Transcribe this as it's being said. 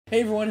Hey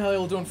everyone, how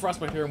y'all doing?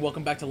 Frostbite here, and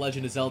welcome back to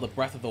Legend of Zelda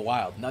Breath of the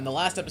Wild. Now in the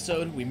last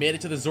episode, we made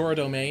it to the Zora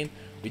Domain.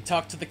 We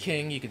talked to the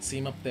king, you can see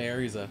him up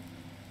there, he's a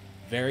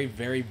very,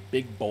 very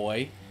big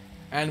boy.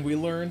 And we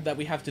learned that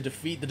we have to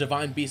defeat the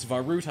Divine Beast Vah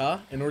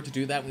Ruta. In order to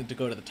do that, we need to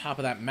go to the top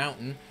of that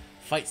mountain,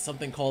 fight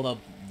something called a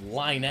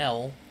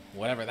Lionel,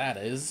 whatever that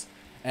is,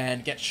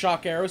 and get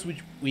shock arrows which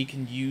we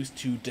can use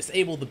to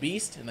disable the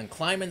beast, and then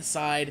climb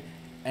inside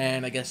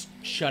and, I guess,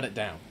 shut it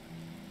down.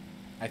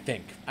 I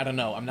think. I don't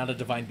know. I'm not a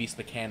Divine Beast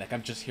mechanic.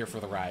 I'm just here for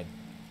the ride.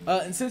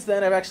 And since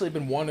then, I've actually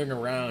been wandering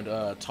around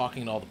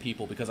talking to all the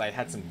people because I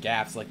had some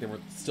gaps. Like, there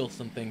were still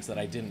some things that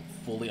I didn't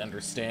fully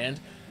understand.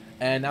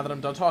 And now that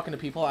I'm done talking to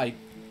people, I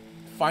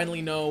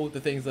finally know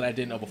the things that I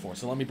didn't know before.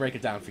 So let me break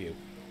it down for you.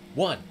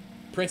 1.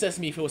 Princess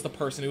Mipha was the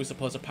person who was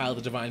supposed to pilot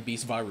the Divine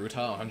Beast Vah Ruta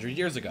 100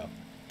 years ago.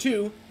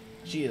 2.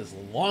 She is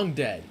long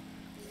dead.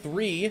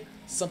 3.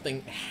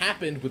 Something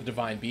happened with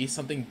Divine Beast.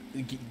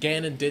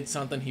 Ganon did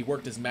something. He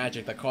worked his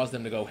magic that caused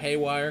them to go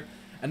haywire.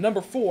 And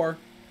number 4,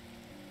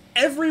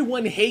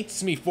 everyone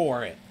hates me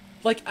for it.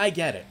 Like, I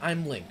get it.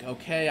 I'm Link,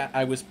 okay?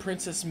 I was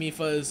Princess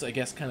Mipha's, I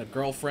guess, kind of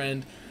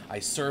girlfriend. I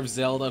served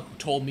Zelda, who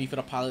told Mipha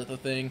to pilot the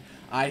thing.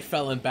 I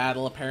fell in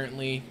battle,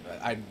 apparently.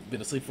 I've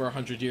been asleep for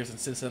 100 years, and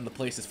since then the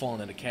place has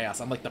fallen into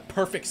chaos. I'm like the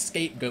perfect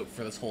scapegoat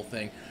for this whole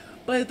thing.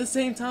 But at the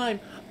same time,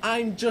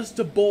 I'm just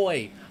a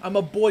boy. I'm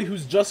a boy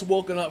who's just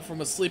woken up from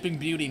a sleeping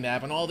beauty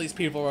nap, and all these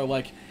people are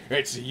like,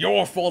 "It's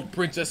your fault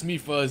Princess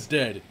Mipha is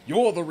dead.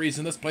 You're the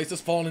reason this place has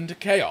fallen into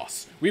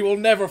chaos. We will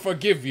never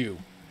forgive you."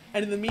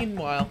 And in the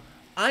meanwhile,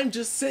 I'm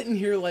just sitting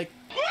here like,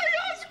 "Why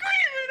y'all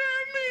screaming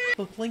at me?"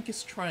 But Link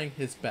is trying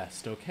his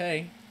best,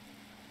 okay?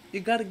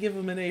 You gotta give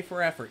him an A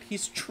for effort.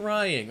 He's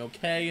trying,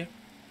 okay?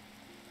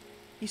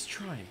 He's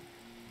trying.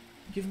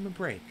 Give him a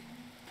break.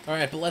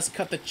 Alright, but let's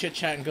cut the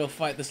chit-chat and go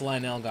fight this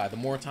Lionel guy. The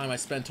more time I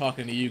spend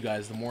talking to you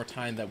guys, the more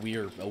time that we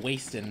are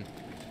wasting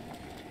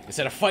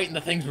instead of fighting the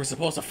things we're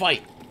supposed to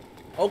fight.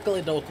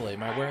 Oakley dokley.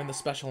 Am I wearing the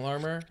special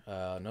armor?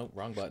 Nope,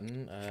 wrong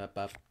button.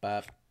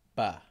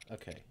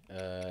 Okay.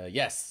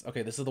 Yes.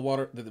 Okay, this is the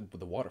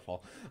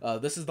waterfall.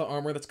 This is the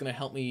armor that's gonna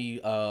help me,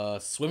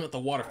 swim at the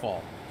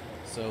waterfall.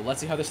 So, let's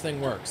see how this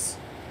thing works.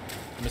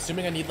 I'm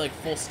assuming I need, like,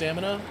 full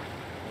stamina.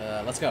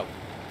 Let's go.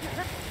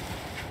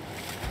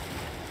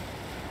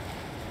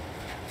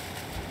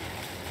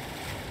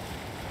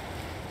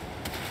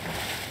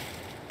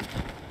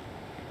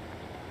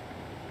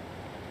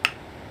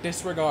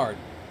 Disregard.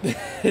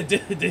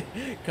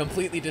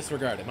 Completely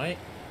disregard. Am I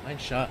in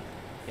shot?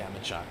 Yeah, I'm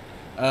in shot.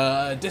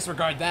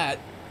 Disregard that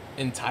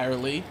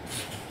entirely.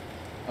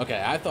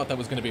 Okay, I thought that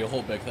was going to be a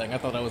whole big thing. I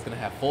thought I was going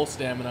to have full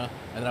stamina,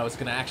 and that I was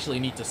going to actually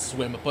need to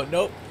swim. But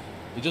nope.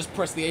 You just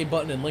press the A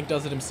button and Link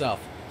does it himself.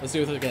 Let's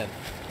do it again.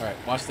 Alright,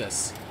 watch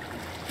this.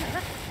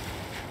 God,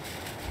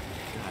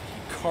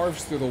 he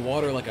carves through the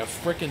water like a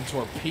frickin'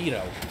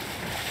 torpedo.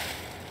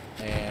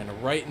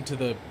 And right into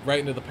the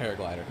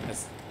paraglider.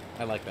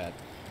 I like that.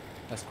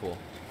 That's cool.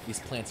 These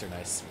plants are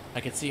nice.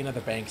 I can see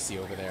another Banksy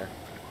over there.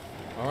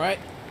 Alright,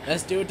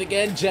 let's do it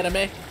again,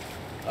 gentlemen.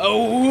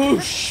 Oh,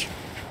 whoosh!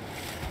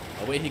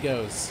 Away he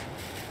goes.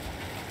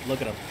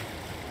 Look at him.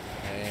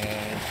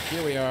 And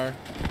here we are.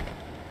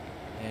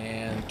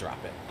 And drop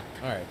it.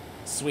 Alright,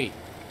 sweet.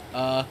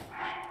 I'm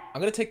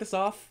gonna take this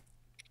off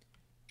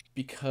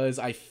because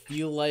I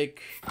feel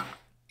like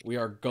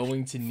we're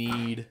gonna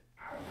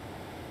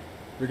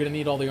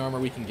need all the armor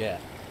we can get.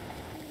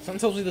 Something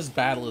tells me this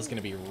battle is going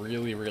to be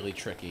really, really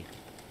tricky.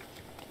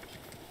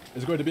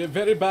 It's going to be a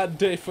very bad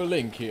day for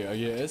Link here,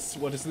 yes?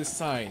 What does this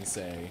sign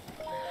say?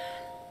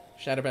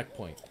 Shadowback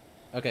Point.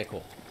 Okay,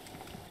 cool.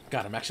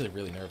 God, I'm actually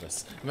really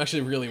nervous. I'm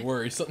actually really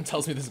worried. Something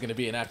tells me this is going to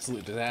be an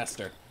absolute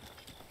disaster.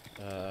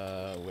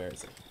 Where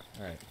is it?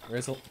 Alright,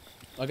 where's the...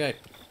 Okay,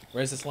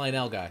 where's this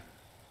Lionel guy?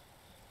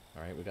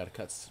 Alright, we got to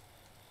cut...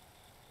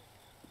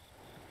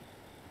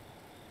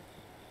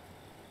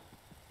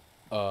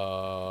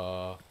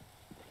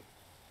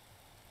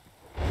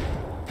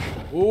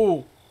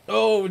 Ooh!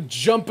 Oh,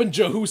 jumpin'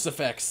 Jahus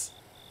effects!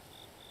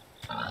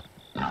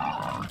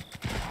 Uh-oh.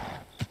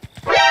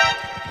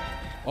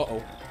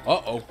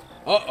 Uh-oh.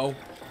 Uh-oh.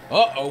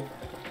 Uh-oh.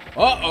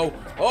 Uh-oh.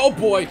 Oh,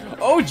 boy!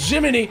 Oh,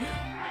 Jiminy!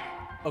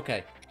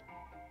 Okay.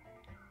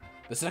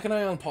 The second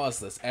I unpause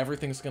this,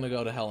 everything's gonna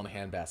go to hell in a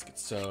handbasket.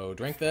 So,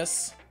 drink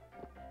this.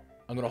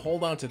 I'm gonna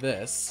hold on to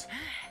this,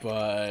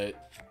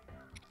 but...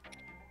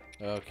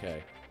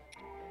 Okay.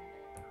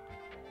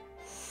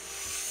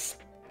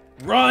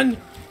 Run!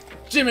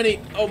 Jiminy!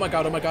 Oh my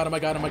god, oh my god, oh my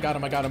god, oh my god, oh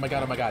my god, oh my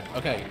god, oh my god.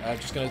 Okay, I'm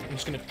just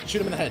gonna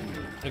shoot him in the head.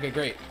 Okay,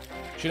 great.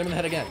 Shoot him in the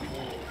head again.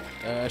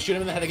 Shoot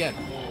him in the head again.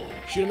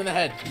 Shoot him in the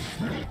head.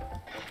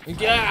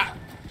 Yeah!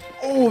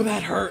 Oh,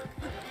 that hurt.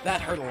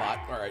 That hurt a lot.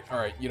 Alright,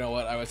 alright. You know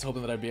what? I was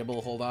hoping that I'd be able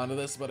to hold on to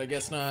this, but I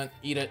guess not.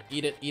 Eat it,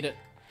 eat it, eat it.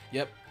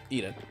 Yep,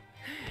 eat it.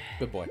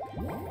 Good boy.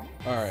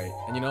 Alright,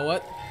 and you know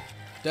what?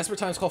 Desperate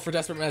times call for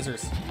desperate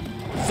measures.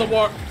 Some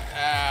more.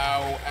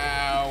 Ow,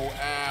 ow,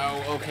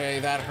 ow. Okay,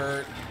 that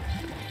hurt.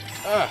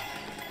 Ugh.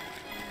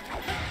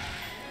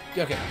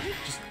 Okay,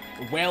 just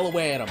wail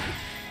away at him.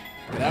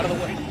 Get out of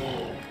the way.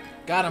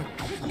 Got him.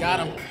 Got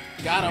him.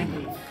 Got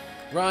him.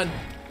 Run.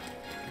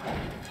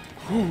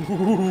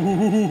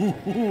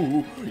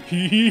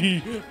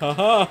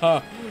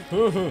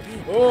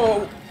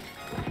 Oh.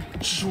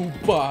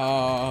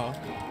 Chupa.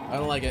 I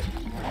don't like it.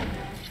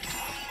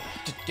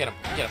 Just get him.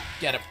 Get him.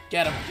 Get him.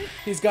 Get him.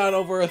 He's got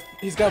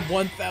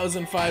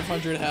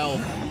 1,500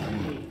 health.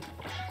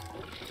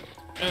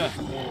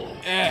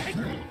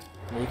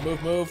 Move,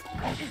 move, move.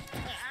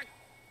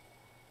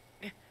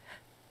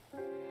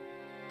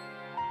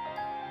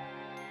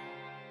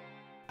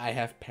 I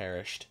have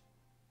perished.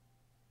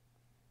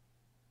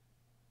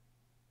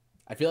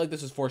 I feel like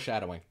this is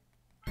foreshadowing.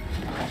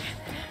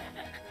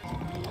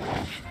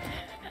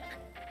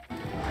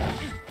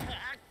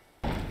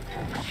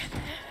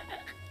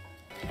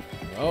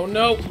 Oh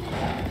no!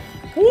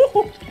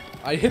 Woo!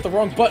 I hit the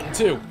wrong button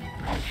too.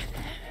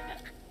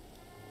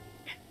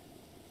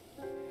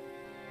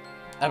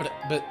 But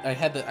I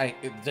had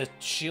the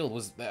shield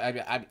was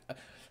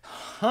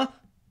huh?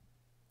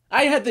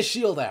 I had the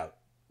shield out.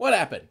 What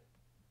happened?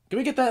 Can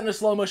we get that in a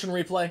slow motion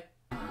replay?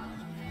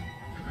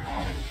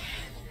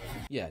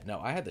 Yeah, no,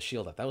 I had the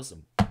shield out. That was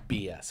some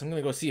BS. I'm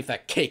gonna go see if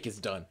that cake is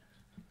done.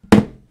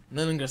 And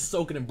then I'm gonna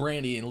soak it in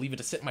brandy and leave it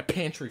to sit in my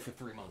pantry for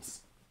 3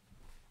 months.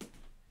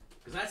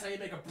 Because that's how you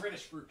make a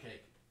British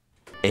fruitcake.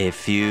 A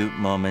few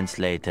moments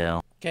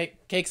later.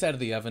 Cake's out of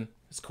the oven.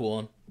 It's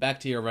cooling. Back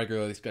to your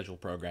regularly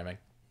scheduled programming.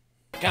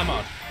 Come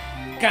on.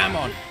 Come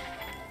on.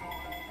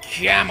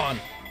 Come on.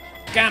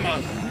 Come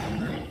on.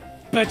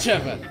 Bitch.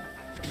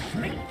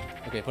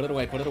 Okay, put it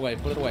away, put it away,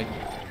 put it away.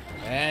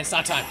 And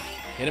start time.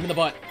 Hit him in the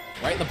butt.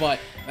 Right in the butt.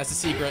 That's the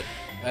secret.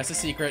 That's the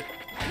secret.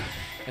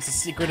 That's the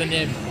secret of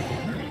Nim.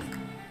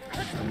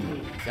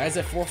 Guys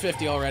at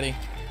 450 already.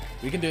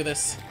 We can do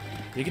this.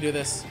 We can do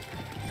this.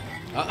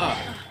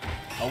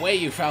 Away,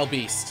 you foul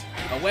beast.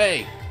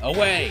 Away.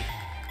 Away.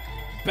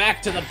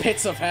 Back to the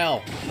pits of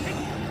hell.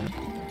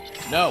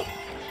 No.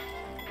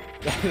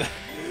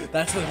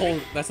 That's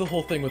the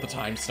whole thing with the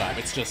time stop.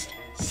 It's just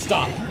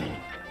stop.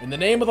 In the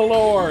name of the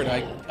Lord,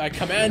 I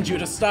command you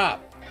to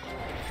stop.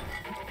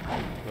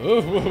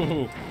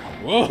 Whoa.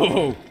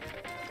 Whoa.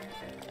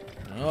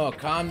 Oh,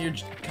 calm your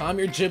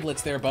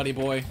giblets there, buddy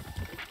boy.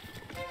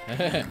 What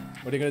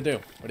are you gonna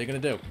do? What are you gonna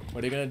do?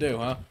 What are you gonna do,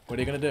 huh? What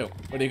are you gonna do?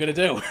 What are you gonna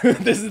do?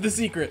 This is the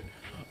secret.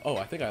 Oh,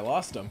 I think I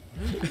lost him.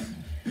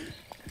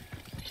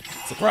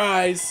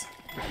 Surprise!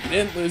 You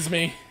didn't lose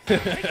me.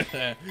 Get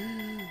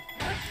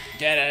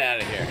it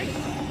out of here.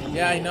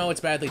 Yeah, I know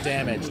it's badly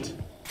damaged.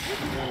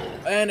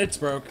 And it's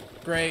broke.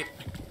 Great.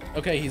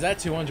 Okay, he's at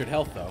 200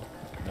 health though.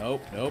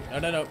 Nope, nope,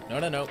 no.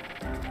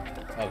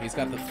 Oh, he's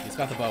got the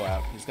bow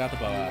out. He's got the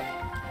bow out.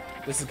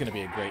 This is gonna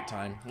be a great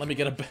time. Let me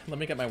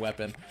get my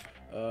weapon.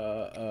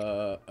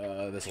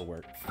 This will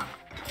work.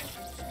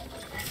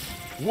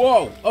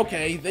 Whoa!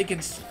 Okay, they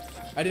can.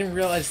 I didn't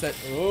realize that.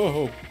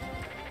 Oh,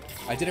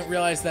 I didn't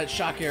realize that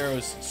shock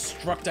arrows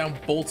struck down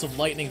bolts of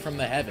lightning from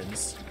the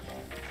heavens.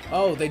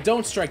 Oh, they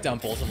don't strike down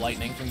bolts of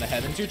lightning from the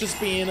heavens. You're just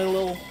being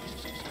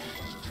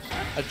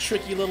a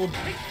tricky little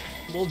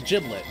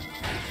giblet.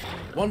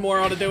 One more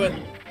ought to do it.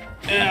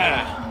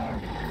 Ah.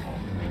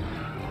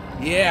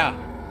 Yeah.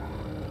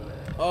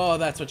 Oh,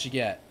 that's what you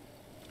get.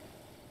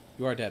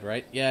 You are dead,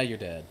 right? Yeah, you're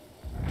dead.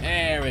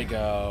 There we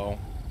go.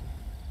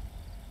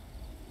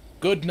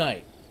 Good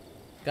night.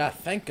 God,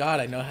 thank God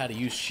I know how to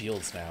use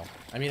shields now.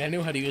 I mean, I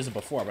knew how to use them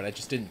before, but I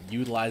just didn't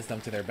utilize them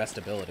to their best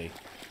ability.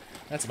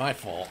 That's my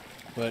fault.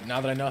 But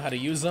now that I know how to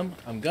use them,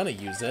 I'm gonna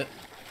use it.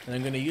 And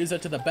I'm gonna use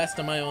it to the best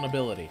of my own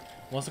ability.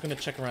 I'm also gonna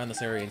check around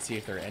this area and see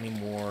if there are any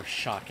more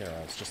shock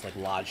arrows, just like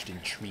lodged in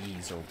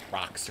trees or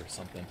rocks or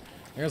something.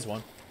 There's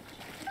one.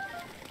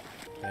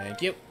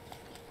 Thank you.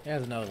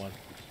 There's another one.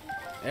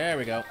 There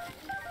we go.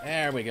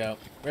 There we go.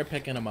 We're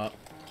picking them up.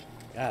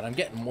 God, I'm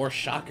getting more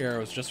shock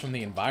arrows just from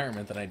the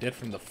environment than I did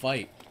from the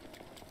fight.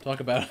 Talk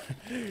about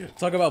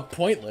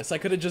pointless. I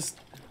could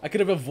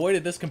have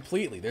avoided this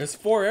completely. There's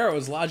 4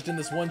 arrows lodged in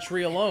this one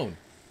tree alone.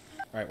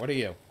 All right, what are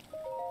you?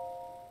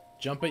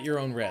 Jump at your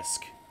own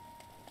risk.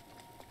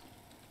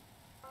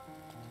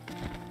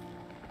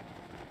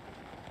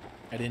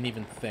 I didn't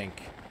even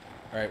think.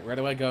 All right, where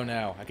do I go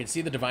now? I can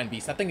see the Divine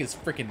Beast. That thing is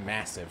freaking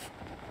massive.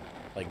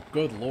 Like,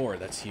 good lord,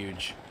 that's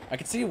huge. I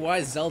can see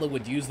why Zelda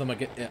would use them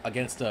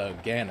against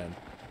Ganon.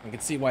 I can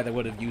see why they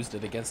would have used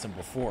it against him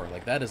before.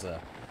 Like, that is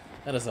a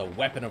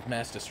weapon of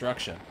mass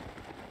destruction.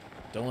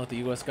 Don't let the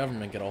U.S.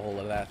 government get a hold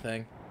of that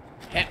thing.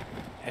 Hep,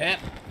 hep,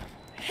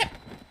 hep.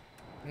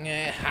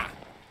 Yeah.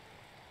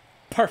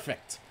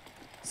 Perfect.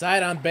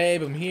 Side on,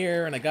 babe. I'm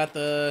here, and I got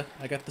the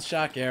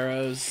shock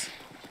arrows.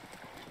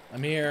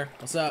 I'm here.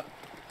 What's up?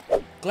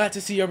 Glad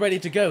to see you're ready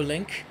to go,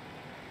 Link.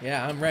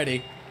 Yeah, I'm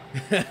ready.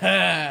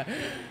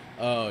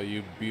 Oh,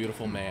 you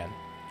beautiful man.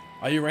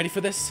 Are you ready for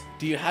this?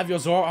 Do you have your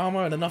Zora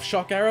armor and enough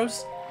shock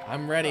arrows?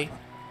 I'm ready.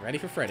 Ready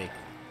for Freddy.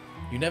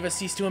 You never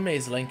cease to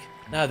amaze, Link.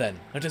 Now then,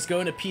 let us go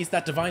and appease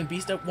that Divine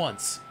Beast at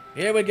once.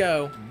 Here we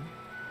go.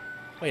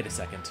 Wait a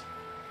second.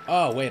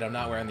 Oh, wait, I'm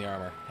not wearing the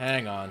armor.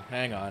 Hang on,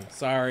 hang on.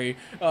 Sorry.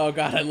 Oh,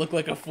 God, I look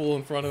like a fool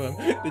in front of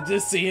him. Did you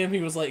see him?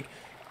 He was like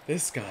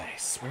This guy,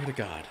 swear to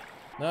God.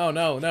 No,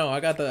 no, no, I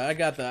got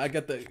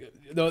the,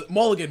 no,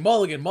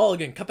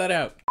 mulligan, cut that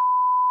out.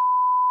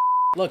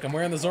 Look, I'm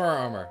wearing the Zora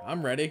armor.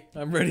 I'm ready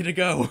to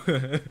go.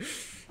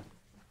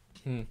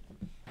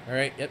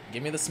 Alright, yep,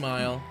 give me the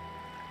smile.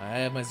 I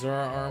have my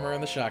Zora armor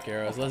and the shock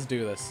arrows. Let's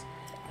do this.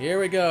 Here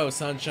we go,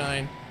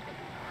 sunshine.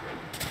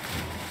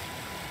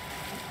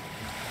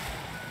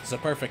 It's a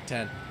perfect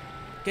 10.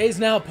 Gaze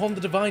now upon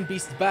the Divine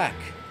Beast's back.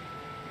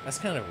 That's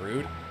kind of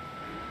rude.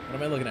 What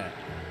am I looking at?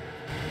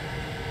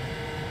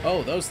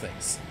 Oh, those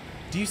things.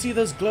 Do you see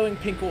those glowing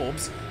pink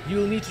orbs? You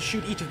will need to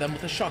shoot each of them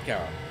with a shock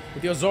arrow.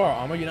 With your Zora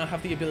armor, you now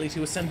have the ability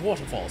to ascend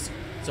waterfalls.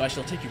 So I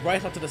shall take you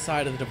right up to the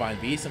side of the Divine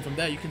Beast, and from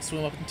there you can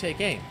swim up and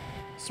take aim.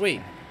 Sweet.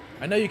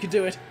 I know you can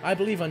do it. I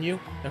believe on you.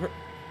 Now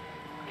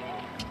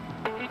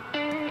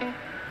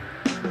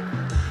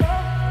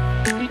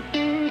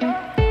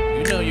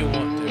you know you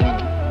want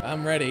to.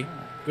 I'm ready.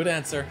 Good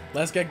answer.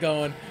 Let's get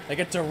going. I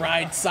get to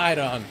ride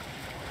Sidon.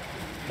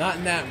 Not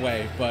in that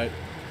way, but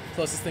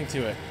closest thing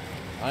to it.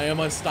 I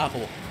am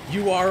unstoppable.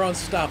 You are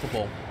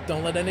unstoppable.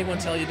 Don't let anyone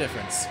tell you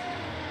difference.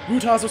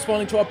 Ruta's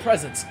responding to our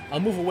presence.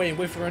 I'll move away and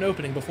wait for an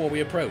opening before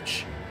we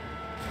approach.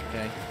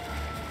 Okay.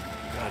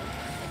 God.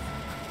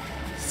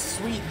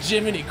 Sweet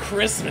Jiminy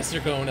Christmas,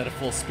 you're going at a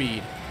full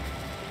speed.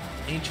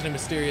 Ancient and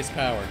mysterious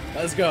power.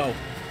 Let's go.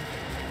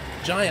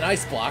 Giant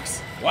ice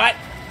blocks. What?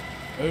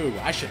 Ooh,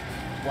 I should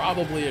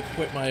probably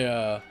equip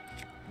my,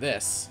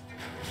 this.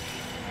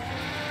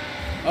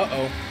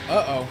 Uh-oh.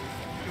 Uh-oh.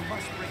 You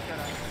must break that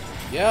ice.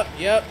 Yep.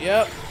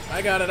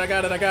 I got it. I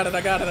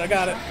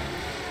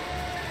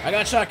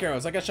got shock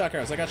arrows.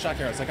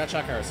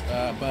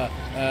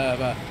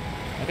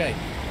 Okay.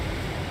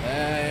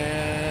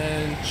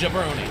 And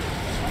jabroni.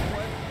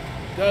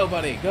 Go,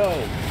 buddy,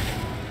 go.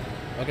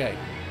 Okay.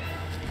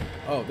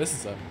 Oh,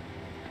 this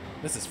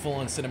is full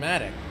on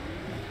cinematic.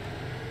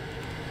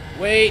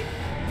 Wait.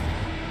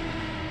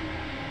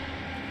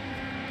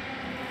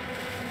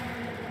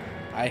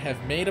 I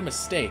have made a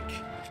mistake.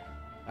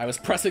 I was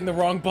pressing the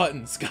wrong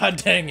buttons. God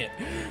dang it.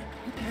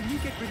 Can you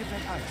get rid of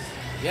that ice?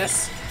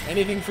 Yes,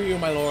 anything for you,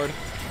 my lord.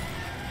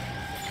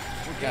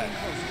 God.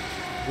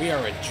 We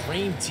are a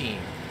dream team.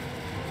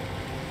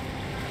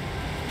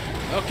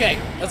 Okay,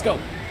 let's go.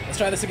 Let's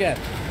try this again.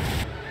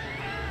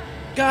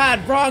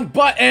 God, wrong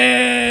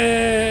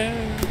button!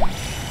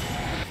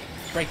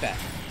 Break that.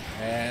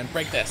 And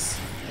break this.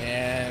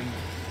 And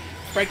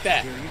break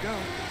that. Here you go.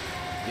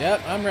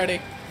 Yep, I'm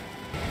ready.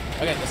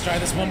 Okay, let's try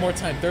this one more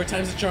time. Third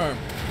time's a charm.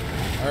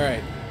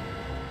 Alright.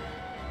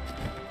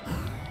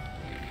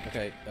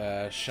 Okay,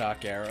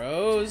 shock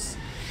arrows.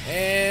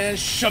 And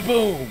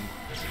shaboom!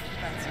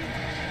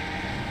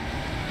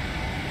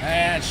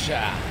 And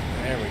shot.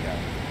 There we go.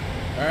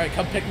 Alright,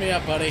 come pick me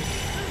up, buddy.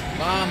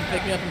 Mom,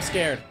 pick me up, I'm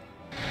scared.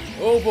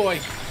 Oh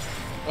boy.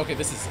 Okay,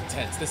 this is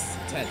intense.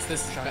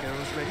 Shock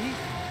arrows ready?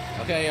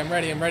 Okay, I'm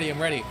ready.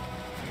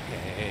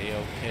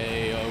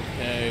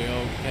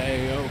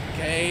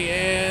 Okay,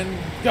 and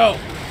go!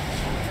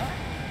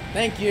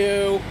 Thank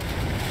you!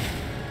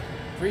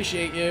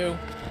 Appreciate you.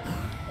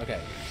 Okay,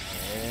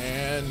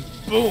 and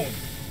boom!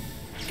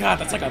 God,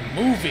 that's like a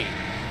movie!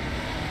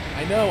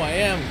 I know, I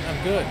am.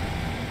 I'm good.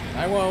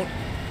 I won't.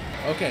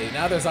 Okay,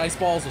 now there's ice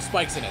balls with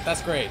spikes in it.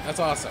 That's great. That's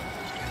awesome.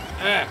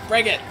 Ah,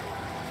 break it!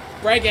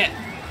 Break it!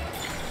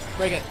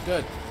 Break it.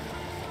 Good.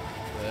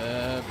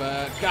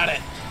 Got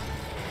it.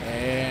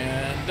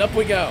 And up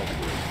we go.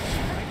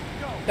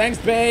 Thanks,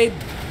 babe.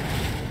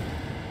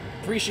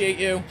 Appreciate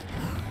you.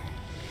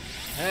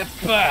 Did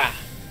I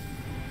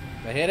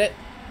hit it?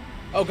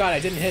 Oh god, I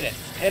didn't hit it.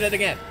 Hit it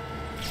again.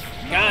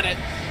 Got it.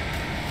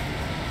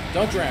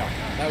 Don't drown.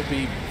 That would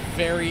be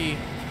very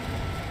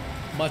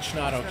much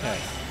not okay.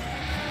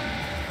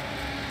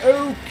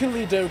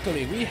 Oakley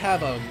dokley. We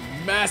have a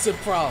massive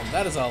problem.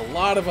 That is a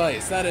lot of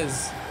ice. That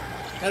is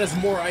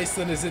more ice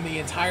than is in the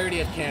entirety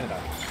of Canada.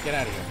 Get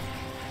out of here.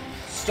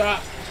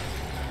 Stop.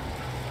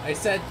 I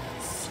said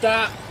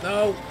stop.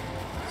 No.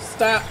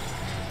 Stop.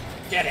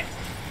 Get it.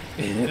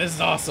 This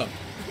is awesome.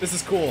 This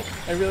is cool.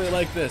 I really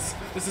like this.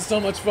 This is so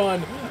much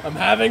fun. I'm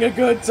having a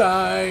good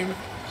time.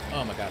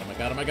 Oh my god, Ugh.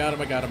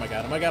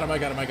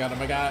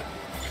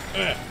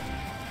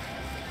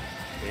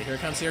 Okay, here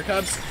it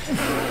comes.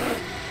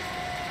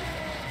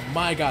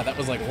 My god, that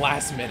was like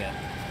last minute.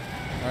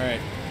 Alright,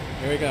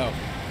 here we go.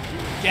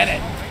 Get it!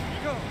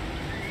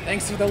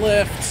 Thanks for the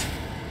lift.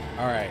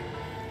 Alright.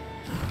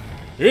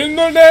 In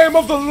the name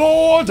of the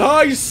Lord,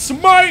 I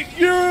smite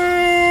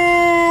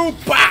you!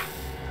 Bah!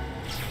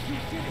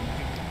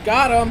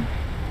 Got him!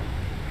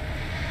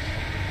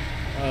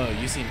 Oh,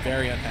 you seem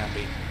very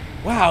unhappy.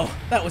 Wow,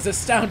 that was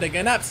astounding,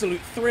 an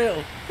absolute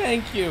thrill.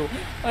 Thank you.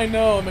 I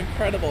know, I'm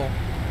incredible.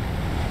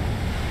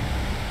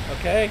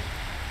 Okay.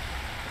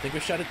 I think we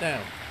shut it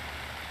down.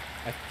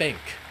 I think.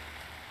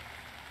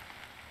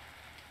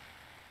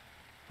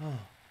 Oh.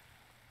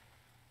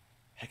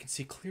 I can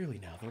see clearly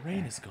now. The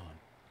rain is gone.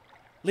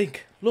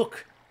 Link,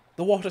 look!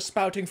 The water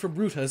spouting from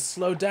Ruta has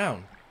slowed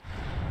down.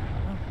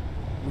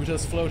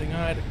 Ruta's floating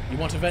hide. You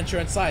want to venture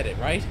inside it,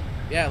 right?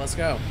 Yeah, let's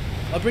go.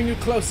 I'll bring you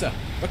closer.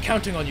 We're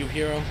counting on you,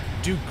 hero.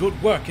 Do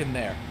good work in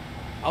there.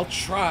 I'll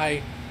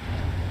try.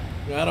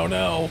 I don't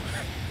know.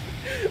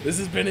 This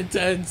has been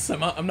intense.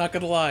 I'm not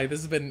gonna lie. This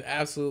has been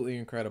absolutely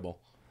incredible.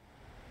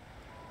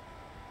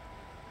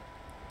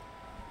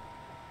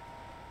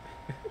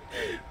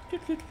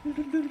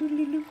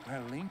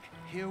 Well, Link,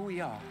 here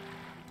we are.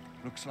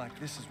 Looks like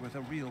this is where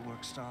the real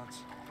work starts.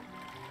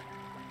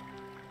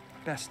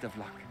 Best of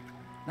luck.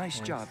 Nice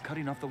job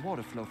cutting off the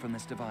water flow from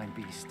this Divine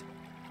Beast.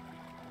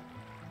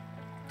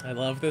 I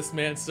love this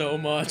man so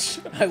much.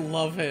 I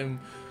love him.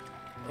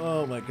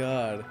 Oh my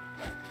god.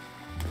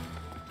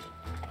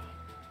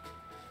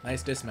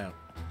 Nice dismount.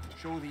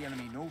 Show the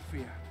enemy no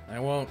fear. I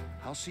won't.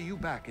 I'll see you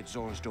back at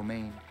Zora's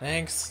domain.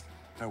 Thanks.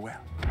 Farewell.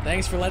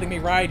 Thanks for letting me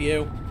ride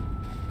you.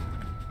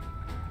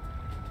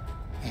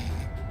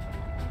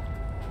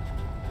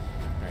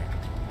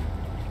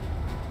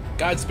 Alright.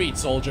 Godspeed,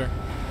 soldier.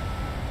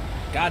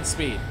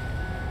 Godspeed.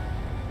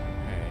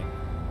 Alright.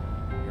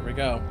 Here we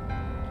go.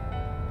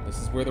 This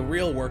is where the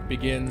real work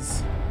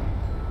begins.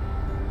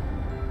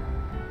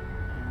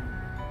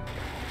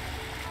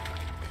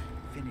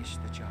 Finish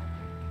the job.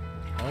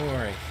 Don't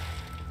worry.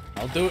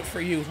 I'll do it for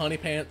you, honey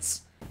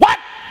pants. What?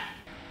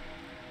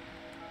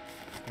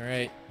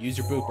 Alright, use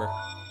your booper.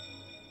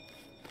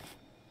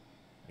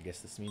 I guess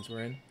this means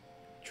we're in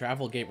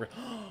travel gate.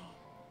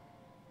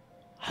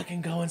 I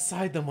can go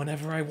inside them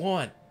whenever I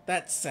want.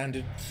 That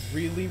sounded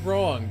really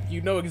wrong.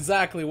 You know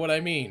exactly what I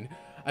mean.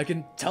 I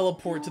can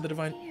teleport to the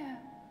Divine... Here.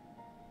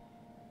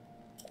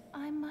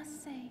 I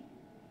must say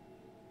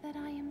that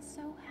I am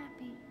so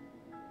happy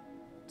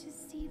to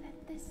see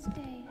that this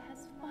day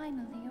has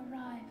finally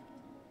arrived.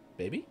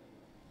 Baby?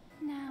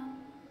 Now,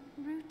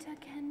 Ruta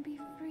can be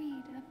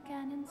freed of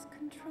Ganon's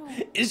control.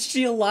 Is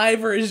she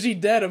alive or is she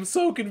dead? I'm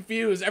so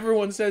confused.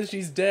 Everyone says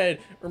she's dead.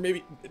 Or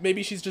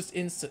maybe she's just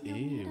inside. You'll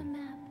need a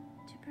map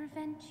to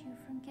prevent you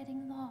from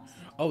getting lost.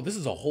 Oh, this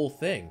is a whole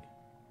thing.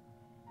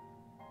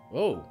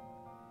 Oh.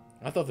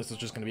 I thought this was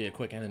just going to be a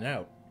quick in and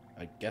out.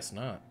 I guess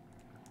not.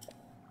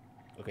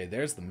 Okay,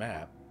 there's the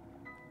map.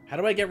 How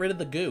do I get rid of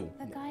the goo?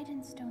 The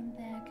guidance stone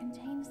there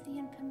contains the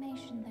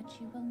information that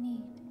you will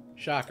need.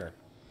 Shocker.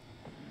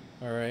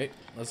 Alright,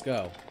 let's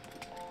go.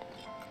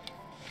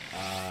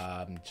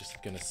 I'm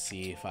just gonna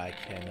see if I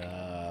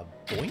can,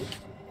 boink?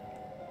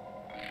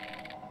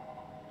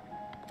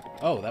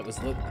 Oh, that was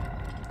the...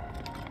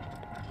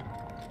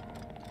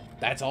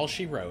 That's all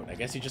she wrote. I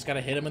guess you just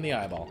gotta hit him in the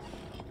eyeball.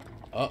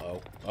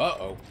 Uh-oh.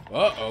 Uh-oh.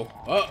 Uh-oh.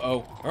 Uh-oh.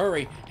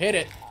 Hurry. Hit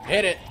it.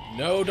 Hit it.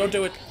 No, don't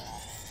do it.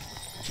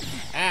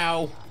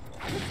 Ow.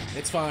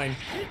 It's fine.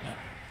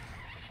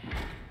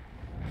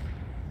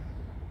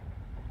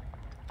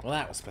 Well,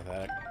 that was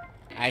pathetic.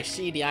 I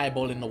see the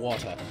eyeball in the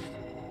water.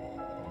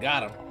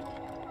 Got him.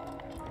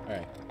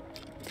 Alright.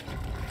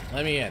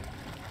 Let me in.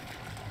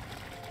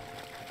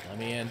 Let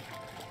me in.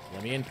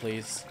 Let me in,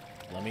 please.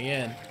 Let me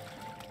in.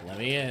 Let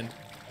me in.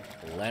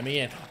 Let me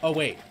in. Oh,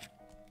 wait.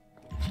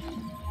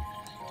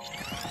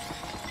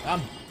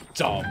 I'm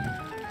dumb.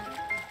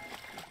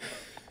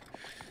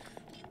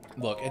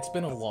 Look, it's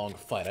been a long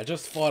fight. I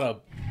just fought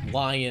a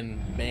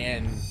lion,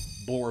 man,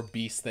 boar,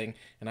 beast thing,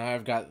 and now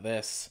I've got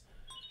this.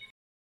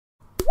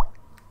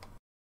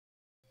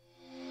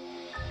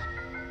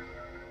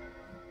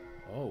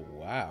 Oh,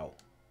 wow.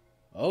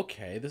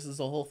 Okay, this is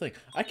the whole thing.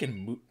 I can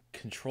move.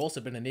 Controls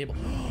have been enabled.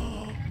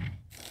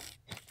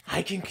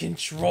 I can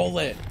control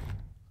it!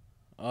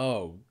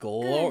 Oh,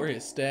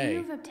 glorious day.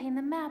 You've obtained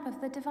the map of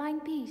the Divine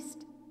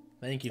Beast.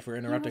 Thank you for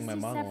interrupting my You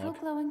will see monologue.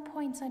 several glowing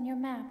points on your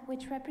map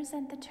which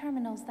represent the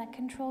terminals that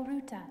control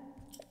Ruta.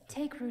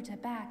 Take Ruta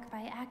back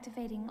by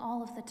activating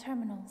all of the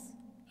terminals.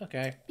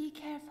 Okay. Be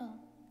careful.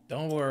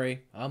 Don't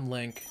worry. I'm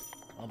Link.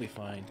 I'll be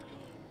fine.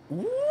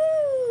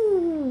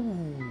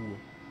 Ooh!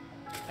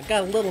 I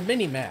got a little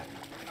mini-map.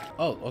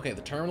 Oh, okay,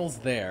 the terminal's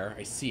there.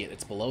 I see it.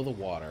 It's below the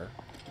water.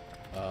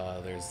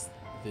 There's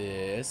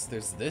this.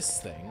 There's this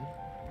thing.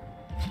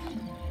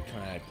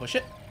 Can I push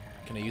it?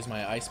 Can I use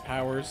my ice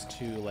powers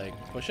to, like,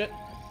 push it?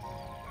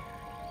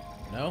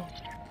 No?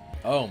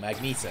 Oh,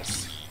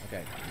 magnesis.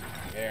 Okay.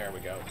 There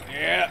we go.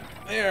 Yeah,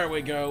 there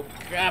we go.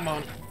 Come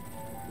on.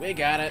 We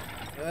got it.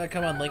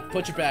 Come on, Link.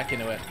 Put your back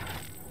into it.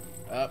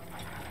 Up.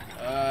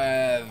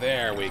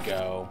 There we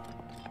go.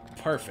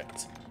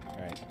 Perfect.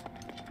 Alright.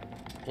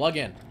 Plug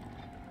in.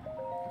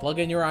 Plug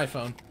in your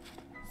iPhone.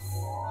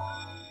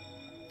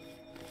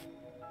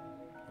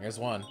 Here's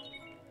one.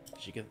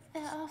 She could...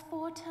 There are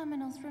 4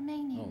 terminals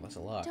remaining. Oh, that's a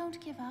lot. Don't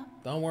give up.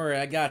 Don't worry,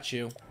 I got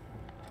you.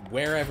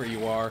 Wherever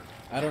you are.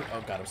 I don't...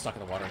 Oh, God, I'm stuck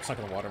in the water. I'm stuck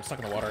in the water. I'm stuck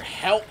in the water.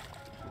 Help!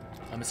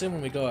 I'm assuming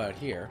when we go out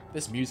here,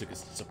 this music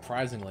is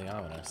surprisingly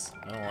ominous.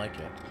 I don't like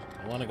it.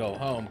 I want to go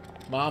home.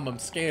 Mom, I'm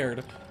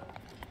scared.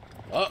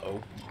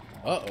 Uh-oh.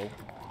 Uh-oh.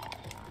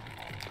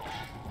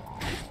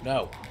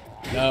 No.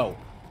 No.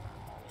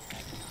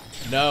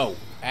 No.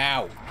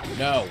 Ow.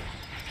 No.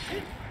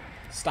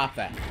 Stop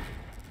that.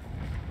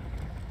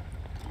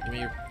 Give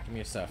me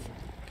your stuff.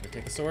 Can I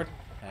take the sword?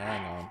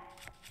 Hang on.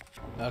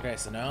 Okay,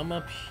 so now I'm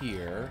up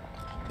here.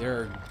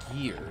 There are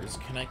gears.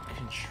 Can I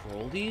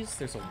control these?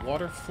 There's a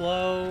water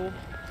flow.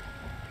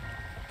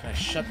 Can I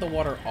shut the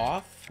water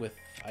off with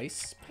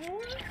ice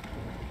power?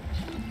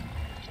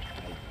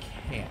 I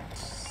can't.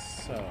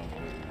 So...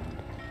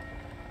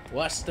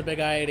 what's the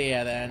big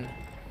idea, then?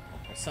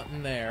 There's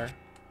something there.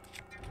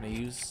 Can I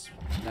use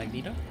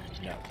Magneto?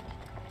 No.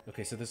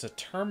 Okay, so there's a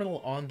terminal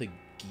on the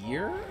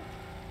gear?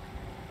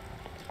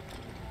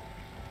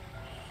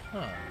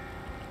 Huh.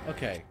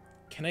 Okay.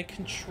 Can I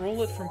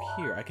control it from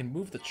here? I can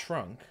move the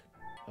trunk.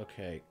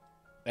 Okay.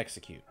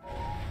 Execute.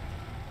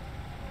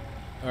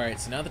 Alright,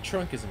 so now the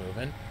trunk is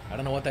moving. I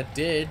don't know what that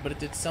did, but it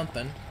did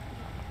something.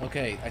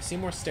 Okay, I see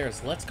more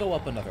stairs. Let's go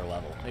up another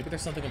level. Maybe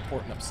there's something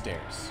important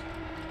upstairs.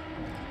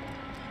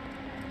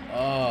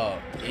 Oh,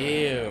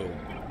 ew.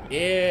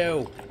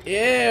 Ew.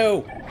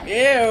 Ew.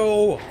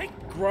 Ew.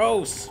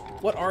 Gross.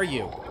 What are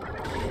you?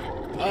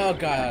 Oh,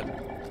 God.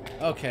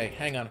 Okay,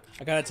 hang on.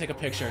 I gotta take a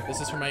picture. This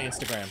is for my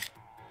Instagram.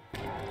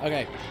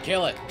 Okay,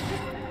 kill it.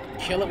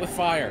 Kill it with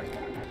fire.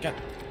 Get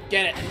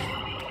it.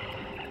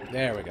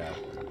 There we go.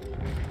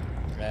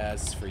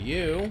 As for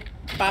you,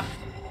 pop.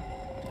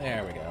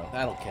 There we go.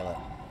 That'll kill it.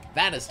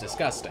 That is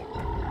disgusting.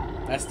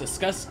 That's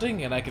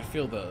disgusting, and I can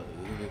feel the,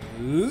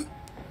 you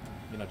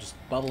know, just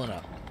bubbling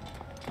up.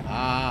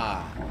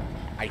 Ah,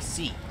 I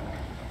see.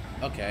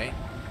 Okay.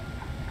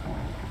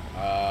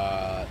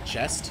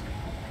 Chest?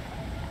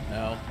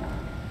 No.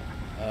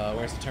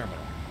 Where's the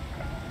terminal?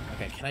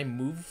 Okay, can I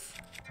move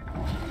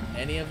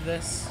any of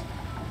this?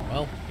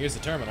 Well, here's the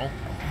terminal.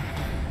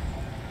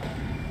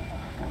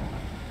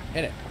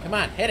 Hit it. Come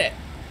on, hit it.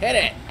 Hit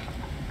it!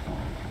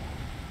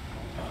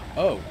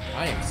 Oh,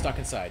 I am stuck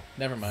inside.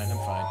 Never mind, I'm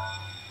fine.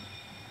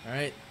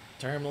 Alright,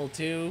 terminal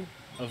 2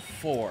 of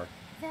 4.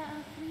 There are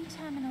 3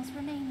 terminals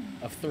remaining.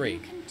 Of 3. You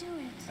can do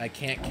it. I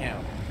can't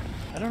count.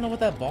 I don't know what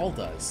that ball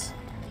does.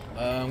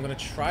 I'm gonna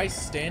try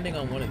standing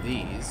on one of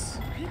these.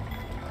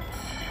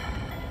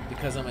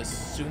 Because I'm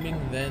assuming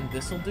then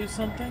this'll do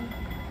something?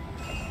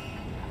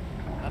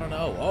 I don't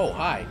know. Oh,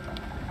 hi.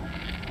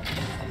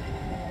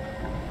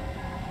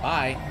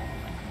 Bye.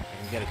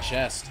 I can get a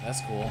chest.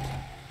 That's cool.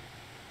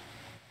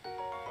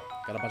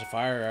 Got a bunch of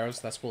fire arrows.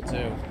 That's cool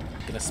too.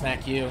 Gonna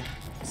smack you.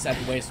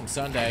 7 ways from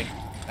Sunday.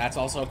 That's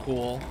also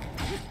cool.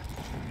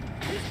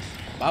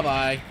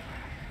 Bye-bye.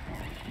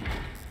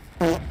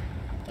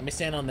 Let me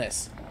stand on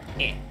this.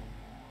 Eh.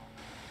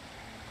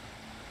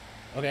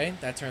 Okay,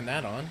 that turned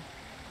that on.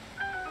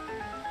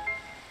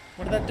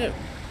 What did that do?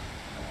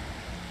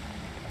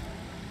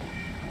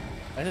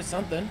 That did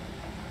something.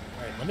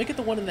 Alright, let me get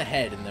the one in the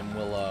head and then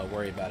we'll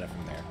worry about it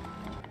from there.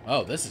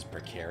 Oh, this is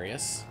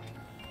precarious.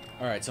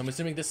 Alright, so I'm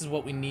assuming this is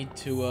what we need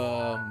to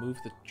move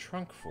the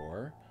trunk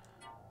for.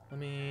 Let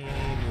me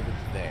move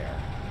it there.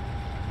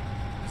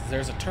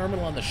 There's a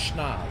terminal on the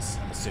schnoz,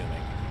 I'm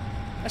assuming.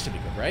 That should be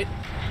good, right?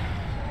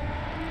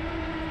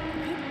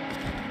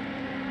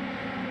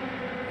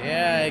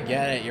 Yeah, I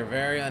get it. You're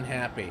very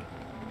unhappy.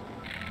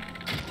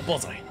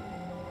 Bullseye.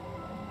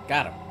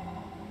 Got him.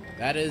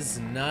 That is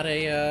not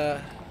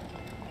a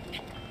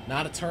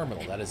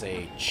terminal. That is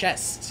a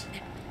chest.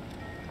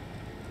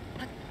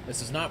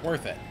 This is not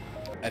worth it.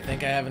 I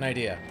think I have an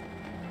idea.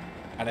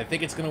 And I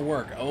think it's gonna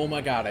work. Oh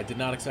my god, I did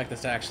not expect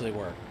this to actually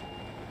work.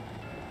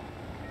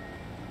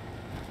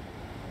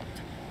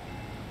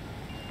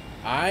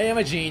 I am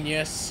a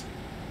genius.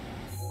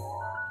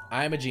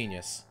 I am a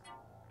genius.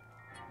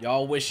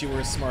 Y'all wish you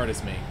were as smart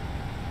as me.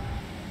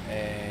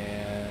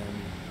 And...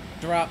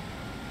 drop.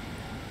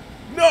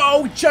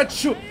 No!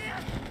 Chachu!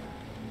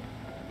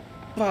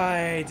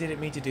 I didn't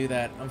mean to do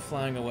that. I'm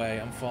flying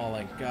away. I'm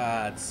falling.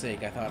 God's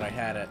sake, I thought I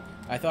had it.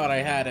 I thought I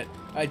had it.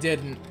 I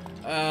didn't.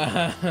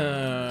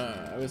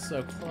 I was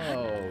so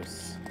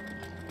close.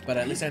 But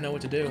at least I know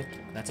what to do.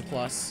 That's a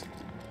plus.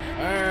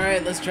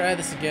 Alright, let's try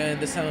this again.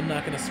 This time I'm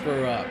not going to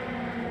screw up.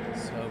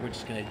 So we're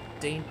just going to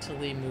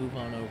daintily move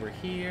on over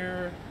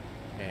here.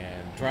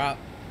 And drop.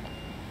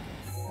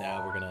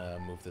 Now we're going to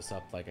move this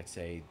up, like I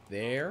say,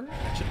 there.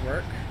 That should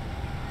work.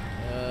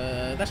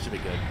 That should be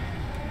good.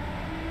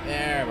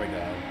 There we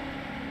go.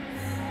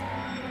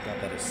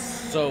 God, that is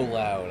so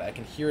loud. I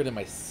can hear it in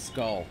my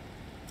skull.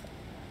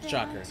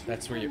 Shocker.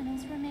 That's where you're...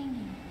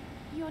 remaining.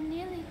 You're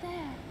nearly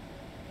there.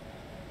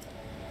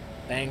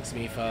 Thanks,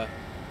 Mipha.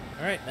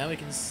 Alright, now we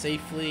can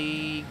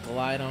safely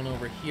glide on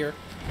over here.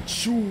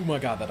 Oh my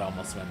god, that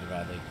almost went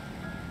badly.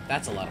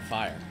 That's a lot of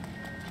fire.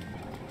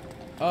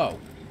 Oh.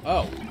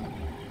 Oh.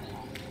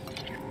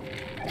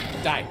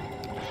 Die.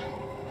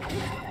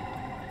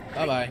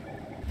 Bye-bye.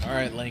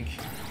 Alright, Link.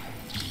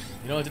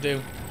 You know what to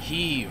do.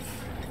 Heave.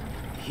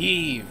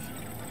 Heave.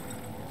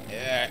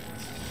 Yeah.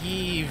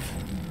 Heave.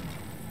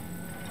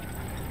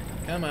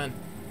 Come on.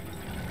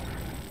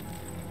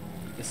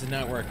 This is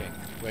not working.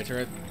 Do I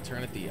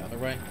turn it the other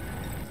way?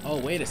 Oh,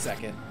 wait a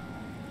second.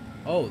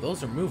 Oh,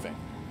 those are moving.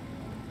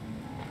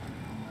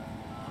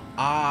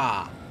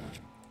 Ah.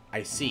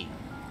 I see.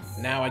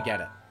 Now I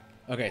get it.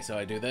 Okay, so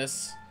I do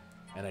this,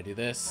 and I do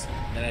this,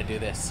 and then I do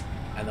this.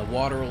 And the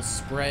water will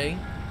spray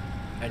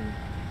and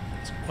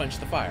quench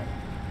the fire.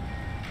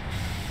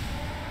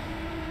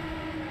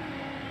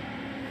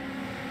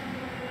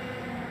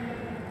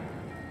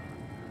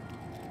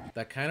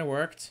 That kind of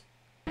worked.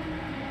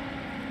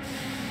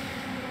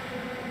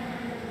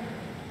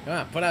 Come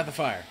on, put out the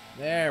fire.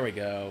 There we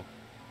go.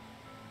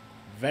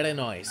 Very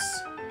nice.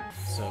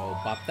 So,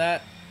 bop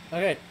that.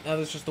 Okay, now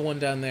there's just the one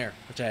down there,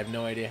 which I have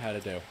no idea how to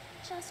do.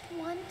 Just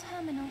one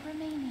terminal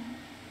remaining.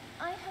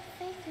 I have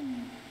faith in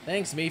you.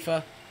 Thanks,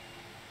 Mipha.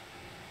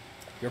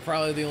 You're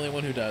probably the only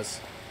one who does.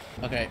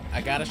 Okay,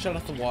 I gotta shut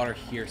off the water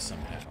here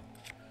somehow.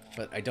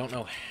 But I don't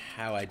know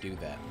how I do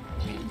that.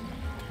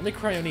 Let me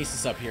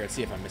cryonesis up here and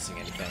see if I'm missing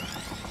anything.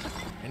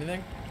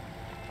 Anything?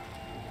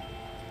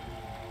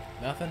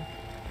 Nothing?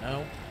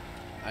 No?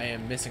 I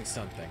am missing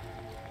something.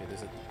 Okay,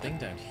 there's a thing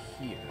down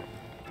here.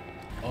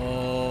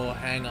 Oh,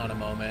 hang on a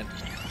moment.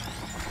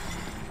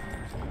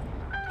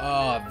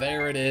 Oh,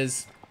 there it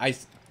is. I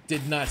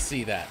did not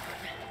see that.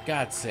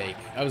 God's sake.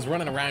 I was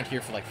running around here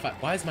for like 5...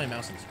 Why is my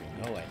mouse on the screen?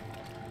 Go away.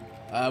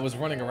 I was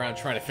running around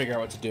trying to figure out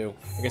what to do.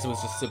 I guess it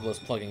was just simple as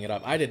plugging it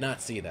up. I did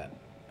not see that.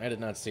 I did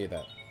not see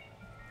that.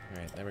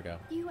 Alright, there we go.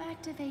 You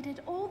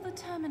activated all the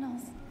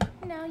terminals.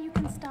 Now you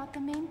can start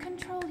the main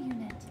control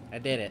unit. I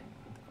did it.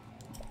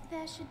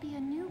 There should be a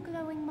new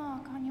glowing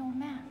mark on your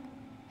map.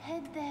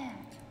 Head there.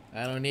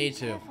 I don't need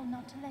Be to. careful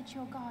not to let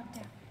your guard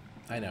down.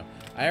 I know.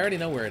 I already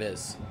know where it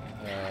is.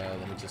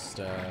 Let me just,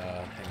 hang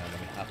on, let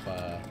me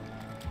up,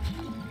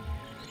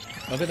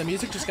 Okay, the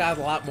music just got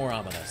a lot more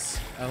ominous.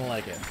 I don't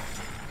like it.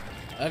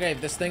 Okay,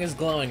 this thing is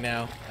glowing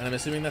now, and I'm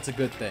assuming that's a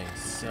good thing.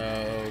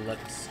 So,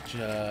 let's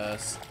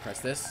just press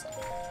this.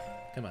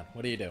 Come on,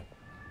 what do you do?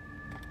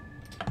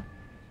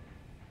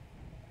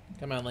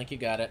 Come on, Link, you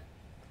got it.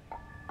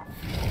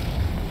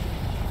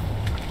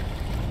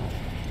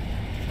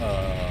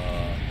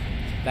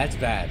 That's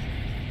bad.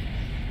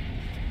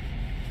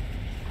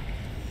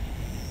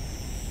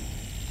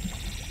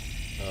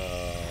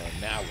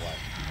 Now what?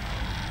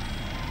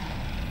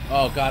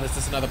 Oh god, is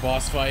this another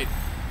boss fight?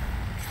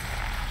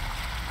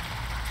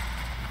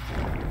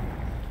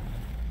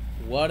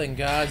 What in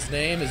God's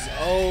name is...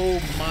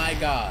 Oh my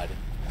god.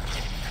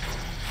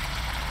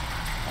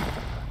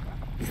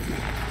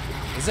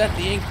 Is that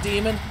the ink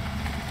demon?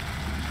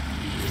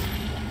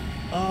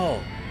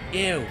 Oh,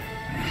 ew.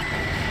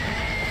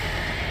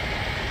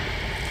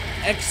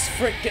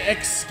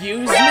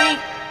 Excuse me?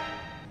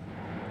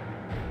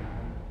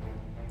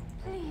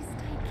 Please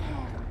take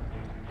care.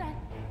 That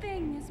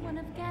thing is one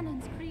of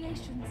Ganon's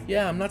creations.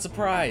 Yeah, I'm not I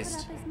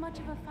surprised. put up as much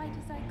of a fight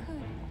as I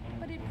could,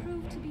 but it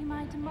proved to be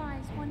my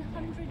demise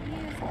 100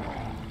 years ago.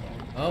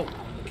 Oh,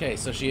 okay,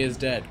 so she is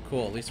dead.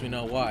 Cool, at least we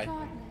know why.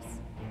 Regardless,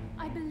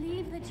 I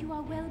believe that you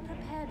are well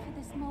prepared for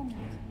this moment.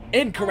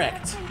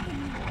 Incorrect. I have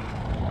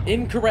faith in you.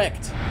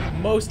 Incorrect.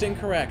 Most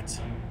incorrect.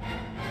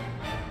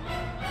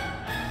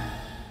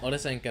 Oh,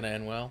 this ain't gonna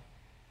end well.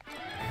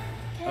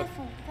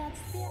 Careful,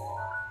 that's the...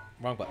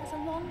 Wrong button. There's a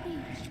long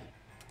beach.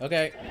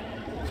 Okay.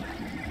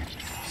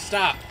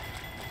 Stop.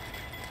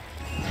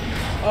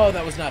 Oh,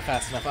 that was not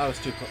fast enough. I was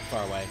too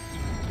far away.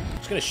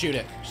 Just gonna shoot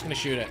it. Just gonna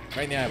shoot it.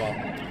 Right in the eyeball.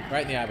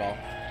 Right in the eyeball.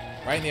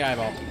 Right in the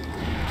eyeball.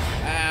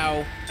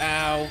 Ow.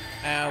 Ow.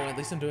 Ow. At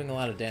least I'm doing a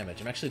lot of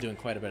damage. I'm actually doing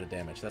quite a bit of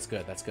damage. That's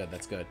good. That's good.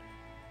 That's good.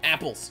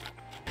 Apples.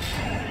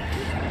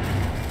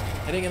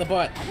 Hitting in the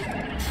butt.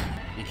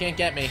 You can't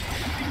get me.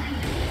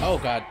 Oh,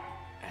 God.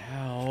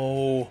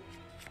 Ow.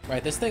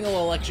 Right, this thing will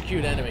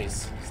electrocute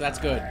enemies, so that's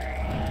good.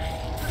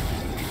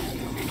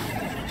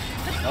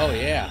 Oh,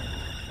 yeah.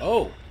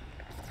 Oh.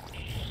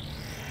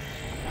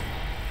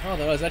 Oh,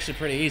 that was actually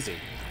pretty easy.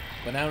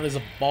 But now it is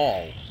a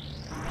ball.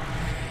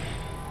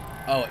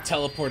 Oh, it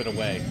teleported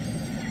away.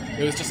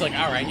 It was just like,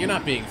 alright, you're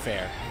not being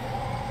fair.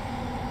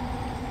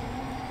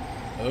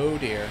 Oh,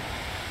 dear.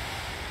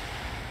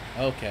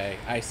 Okay,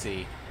 I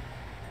see.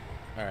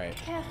 Alright.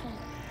 Careful,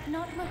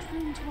 not much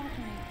room to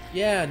operate.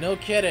 Yeah, no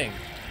kidding.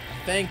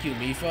 Thank you,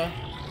 Mipha.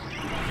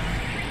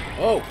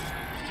 Oh.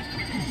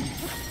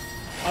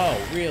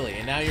 Oh, really?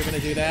 And now you're gonna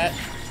do that?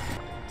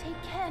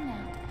 Take care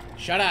now.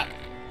 Shut up.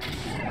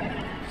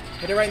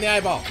 Hit it right in the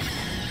eyeball.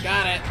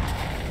 Got it.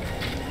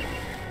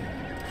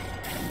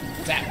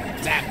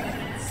 Zap, zap,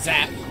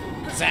 zap,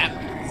 zap,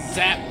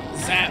 zap,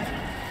 zap.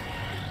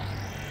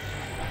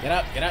 Get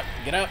up, get up,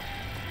 get up.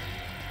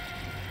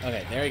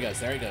 Okay, there he goes,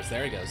 there he goes,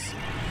 there he goes.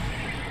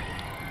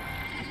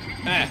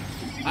 Ah,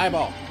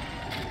 eyeball.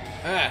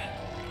 Ah,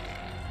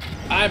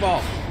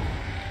 eyeball.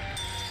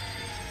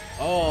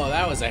 Oh,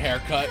 that was a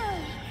haircut.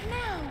 Go,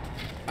 now.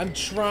 I'm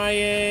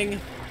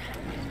trying.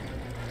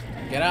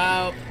 Get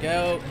out.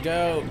 Go,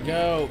 go,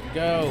 go,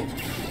 go.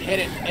 Hit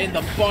it in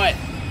the butt.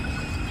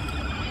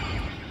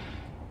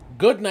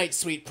 Good night,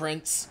 sweet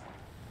prince.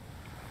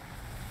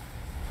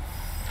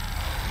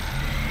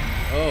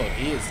 Oh,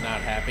 he is not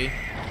happy.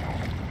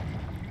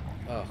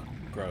 Oh,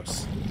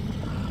 gross.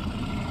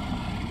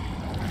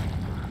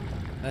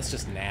 That's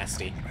just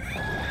nasty.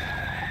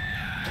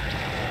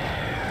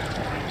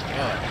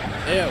 Oh,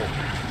 ew.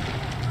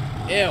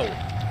 Ew.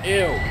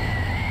 Ew.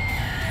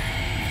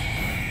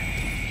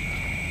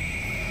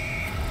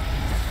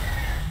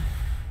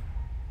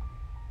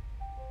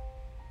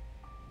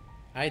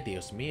 Ay,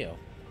 Dios mío.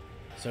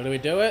 So do we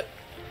do it?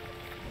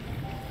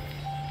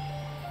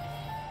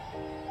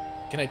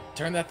 Can I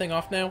turn that thing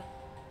off now?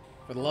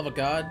 For the love of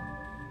God?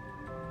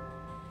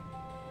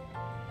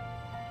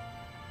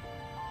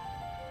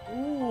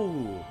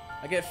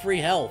 get free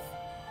health.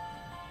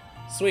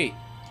 Sweet.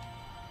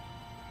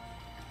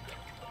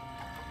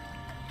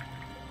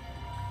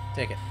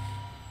 Take it.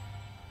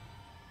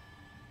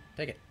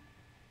 Take it.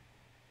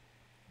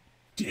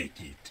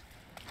 Take it.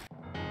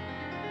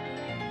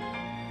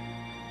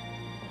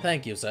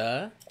 Thank you,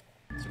 sir.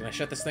 So can I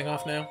shut this thing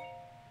off now?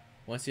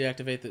 Once you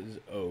activate the...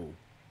 Oh.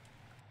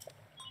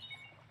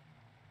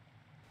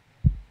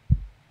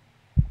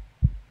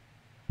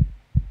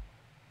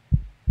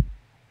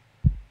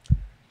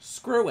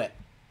 Screw it.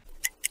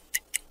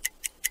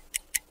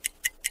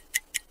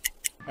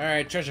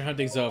 Alright, treasure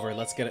hunting's over.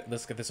 Let's get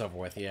this over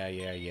with.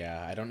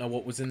 Yeah. I don't know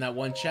what was in that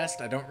one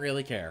chest. I don't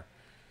really care.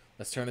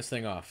 Let's turn this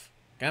thing off.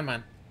 Come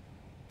on.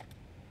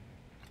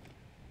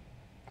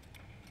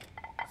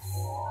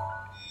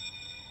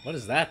 What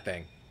is that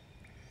thing?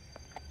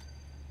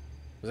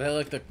 Was that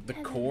like the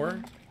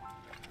core?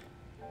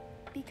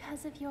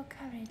 Because of your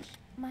courage,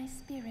 my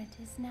spirit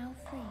is now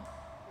free.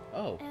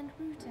 Oh. And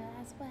Ruta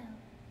as well.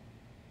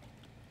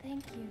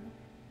 Thank you.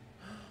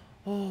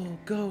 Oh,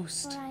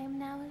 ghost. For I am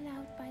now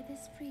allowed by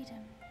this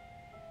freedom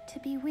to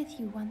be with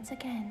you once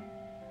again.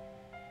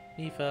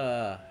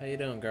 Mipha, how you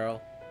doing,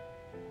 girl?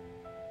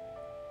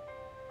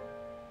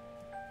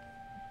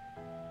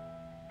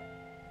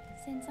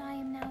 Since I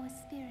am now a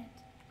spirit,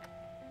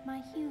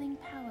 my healing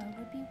power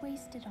would be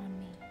wasted on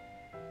me.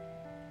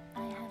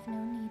 I have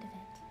no need of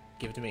it.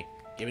 Give it to me.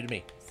 Give it to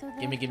me. So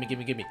Give me.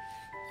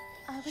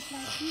 I would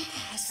like you to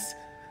have it.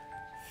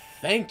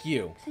 Thank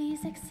you.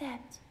 Please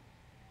accept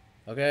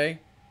Okay.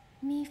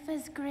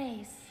 Mipha's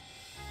grace.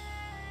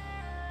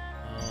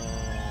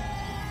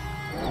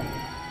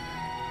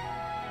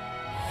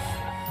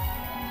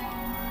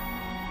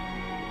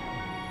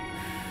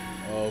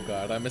 Oh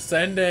god, I'm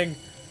ascending.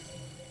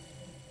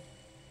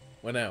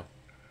 What now?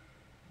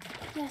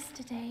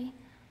 Yesterday,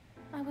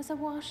 I was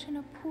awash in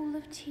a pool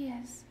of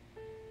tears.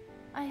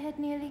 I had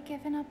nearly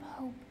given up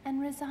hope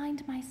and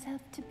resigned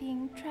myself to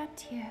being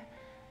trapped here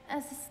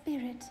as a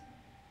spirit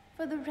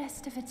for the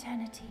rest of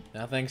eternity.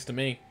 Now thanks to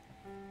me.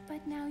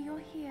 But now you're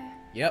here.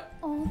 Yep.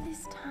 All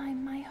this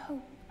time, my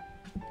hope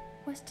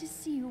was to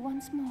see you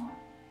once more.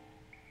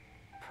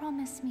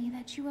 Promise me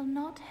that you will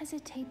not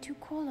hesitate to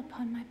call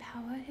upon my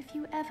power if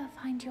you ever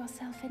find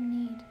yourself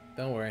in need.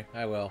 Don't worry,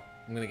 I will.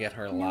 I'm gonna get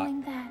her a lot.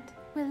 Knowing that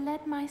will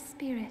let my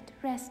spirit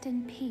rest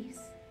in peace.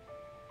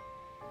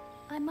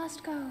 I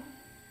must go.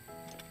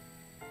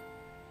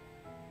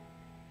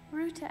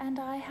 Ruta and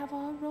I have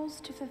our roles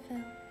to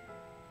fulfill.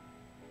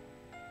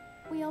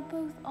 We are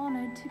both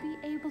honored to be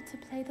able to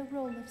play the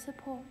role of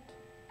support.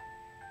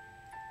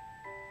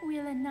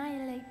 We'll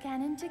annihilate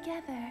Ganon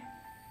together.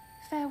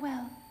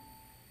 Farewell.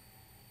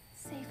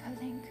 Save her,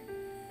 Link.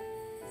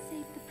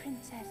 Save the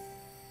princess.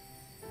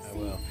 I Save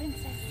will.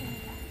 Princess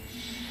Zelda.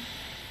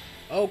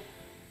 Oh.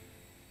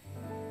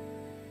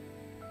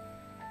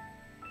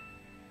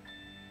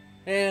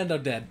 And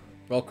I'm dead.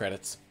 Roll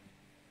credits.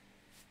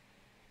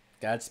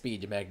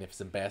 Godspeed, you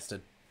magnificent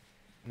bastard.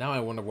 Now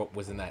I wonder what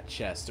was in that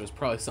chest. It was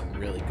probably something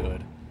really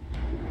good.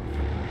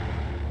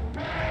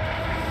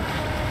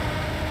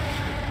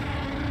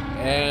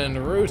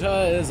 And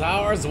Ruta is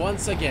ours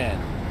once again.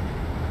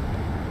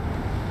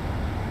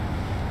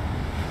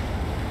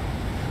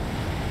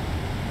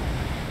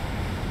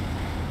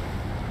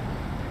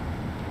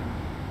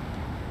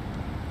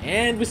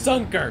 And we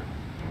sunk her.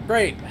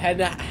 Great.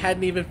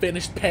 Hadn't even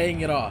finished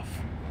paying it off.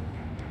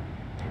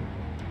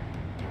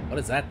 What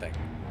is that thing?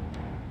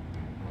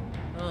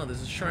 Oh,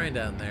 there's a shrine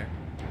down there.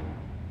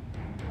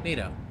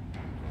 Neato.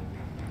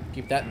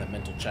 Keep that in the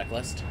mental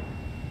checklist.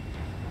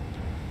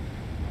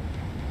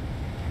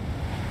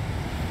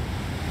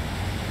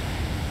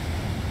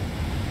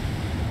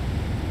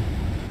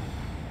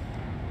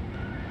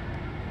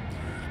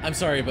 I'm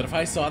sorry, but if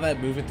I saw that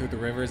moving through the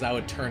rivers, I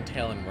would turn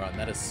tail and run.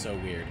 That is so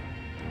weird.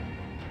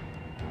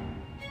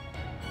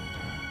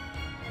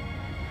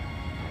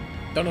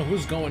 Don't know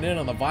who's going in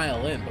on the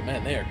violin, but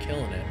man, they are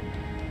killing it.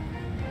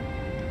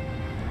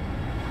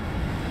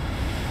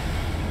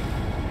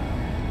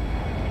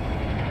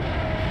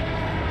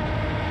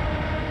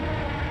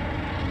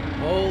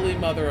 Holy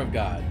Mother of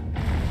God.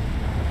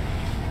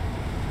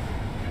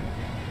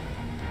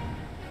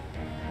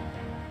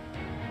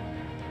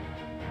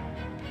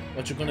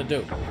 What you gonna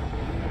do?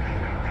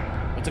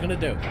 What's it gonna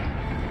do?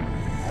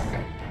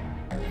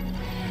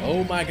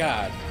 Oh my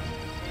God.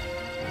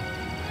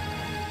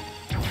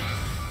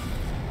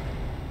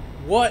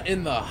 What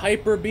in the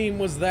hyper beam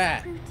was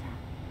that? Ruta,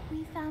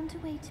 we found a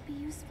way to be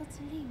useful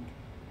to Link,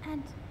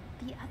 and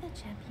the other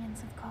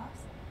champions, of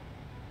course.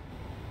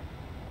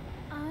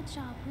 Our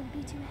job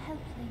will be to help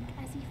Link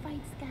as he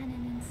fights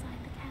Ganon inside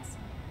the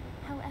castle,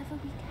 however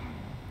we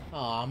can.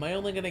 Aw, am I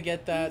only gonna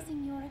get that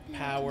Using your ability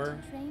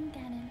power? to drain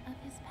Ganon of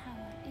his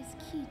power is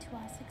key to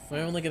our success. Am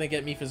I only gonna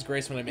get Mipha's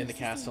grace when I'm in the This is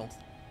castle?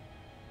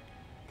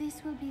 it.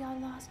 This will be our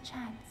last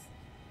chance,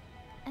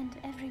 and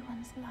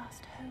everyone's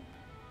last hope.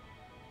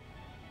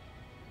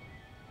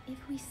 If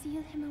we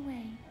seal him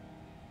away,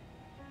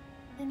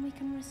 then we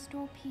can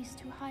restore peace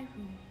to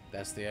Hyrule.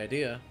 That's the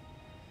idea.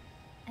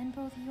 And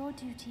both your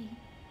duty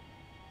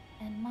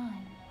and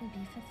mine will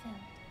be fulfilled.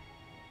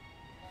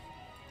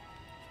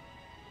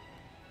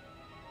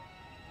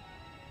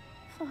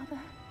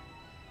 Father,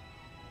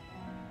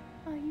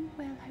 are you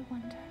well, I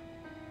wonder?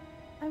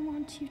 I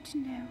want you to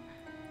know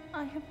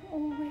I have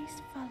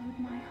always followed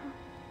my heart.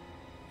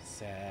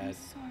 Sad. I'm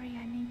sorry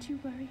I made you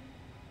worry.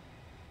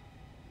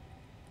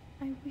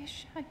 I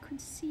wish I could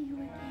see you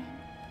again.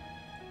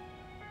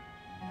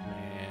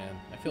 Man,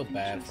 I feel Even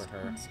bad just for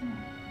her. once more.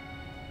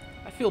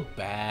 I feel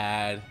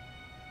bad.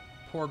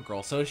 Poor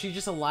girl. So is she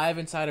just alive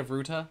inside of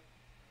Ruta?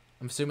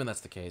 I'm assuming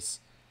that's the case.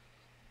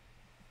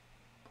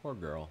 Poor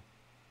girl.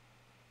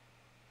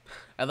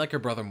 I like her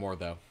brother more,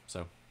 though,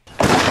 so.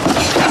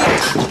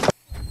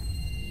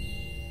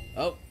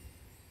 Oh.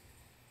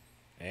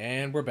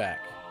 And we're back.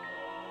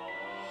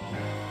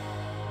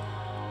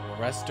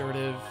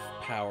 Restorative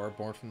power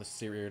born from the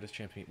Serious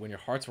Champion. When your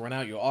hearts run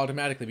out, you'll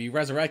automatically be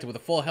resurrected with a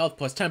full health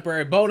plus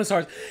temporary bonus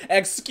hearts.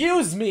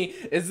 Excuse me,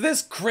 is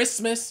this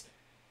Christmas?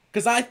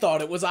 Because I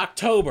thought it was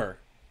October.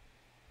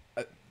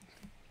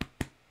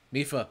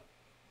 Mipha.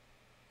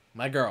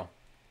 My girl.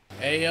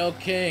 Ayo,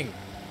 King.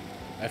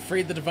 I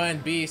freed the Divine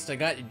Beast. I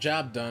got your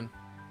job done.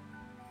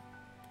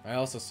 I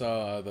also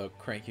saw the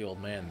cranky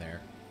old man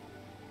there.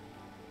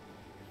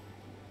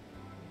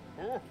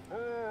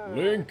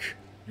 Link,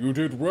 you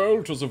did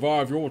well to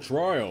survive your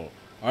trial.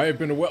 I have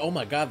been away. Oh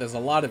my god, there's a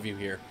lot of you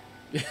here.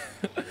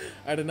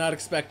 I did not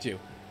expect you.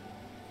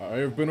 I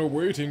have been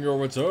awaiting your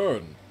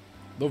return.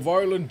 The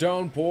violent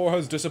downpour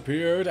has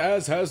disappeared,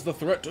 as has the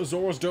threat to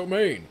Zora's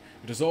domain.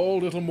 It is all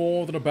little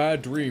more than a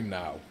bad dream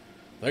now.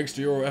 Thanks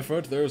to your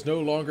effort, there is no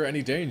longer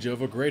any danger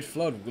of a great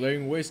flood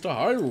laying waste to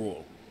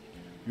Hyrule.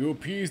 You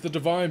appeased the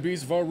Divine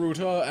Beast Vah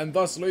Ruta and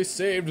thusly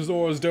saved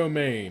Zora's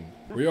domain.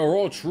 We are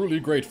all truly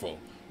grateful.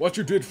 What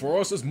you did for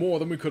us is more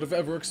than we could have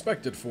ever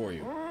expected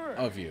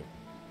of you.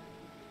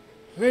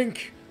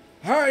 Link,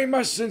 I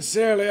must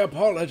sincerely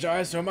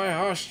apologize for my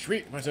harsh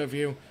treatment of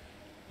you.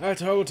 That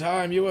whole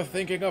time you were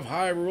thinking of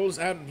Hyrule's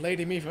and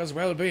Lady Mipha's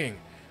well-being,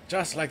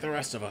 just like the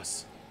rest of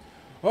us.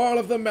 All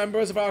of the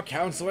members of our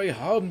council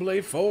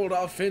humbly fold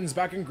our fins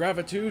back in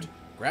gratitude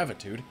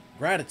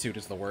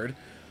is the word,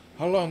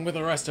 along with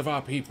the rest of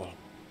our people.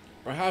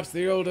 Perhaps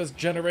the oldest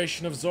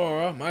generation of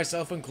Zora,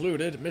 myself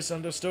included,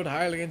 misunderstood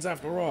Hylians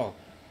after all.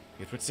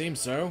 It would seem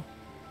so.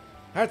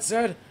 That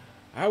said,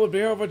 I would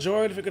be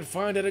overjoyed if you could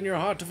find it in your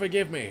heart to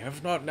forgive me.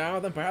 If not now,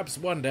 then perhaps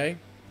one day.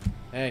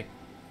 Hey,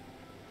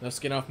 no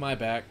skin off my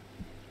back.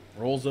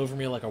 Rolls over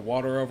me like a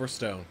water over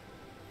stone.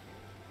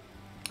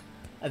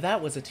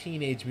 That was a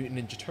Teenage Mutant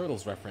Ninja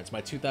Turtles reference.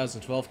 My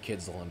 2012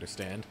 kids will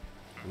understand.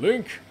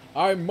 Link,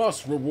 I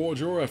must reward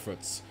your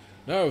efforts.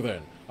 Now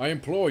then, I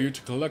implore you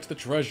to collect the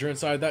treasure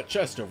inside that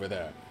chest over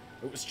there.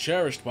 It was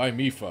cherished by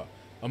Mipha,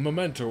 a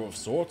memento of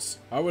sorts.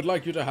 I would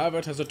like you to have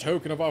it as a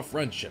token of our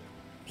friendship.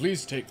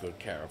 Please take good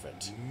care of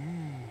it.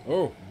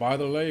 Oh, by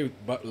the way,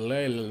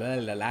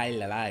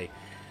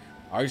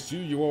 I see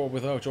you are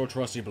without your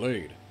trusty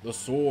blade, the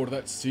sword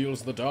that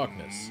seals the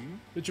darkness.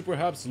 Did you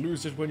perhaps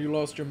lose it when you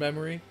lost your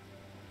memory?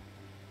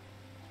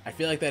 I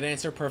feel like that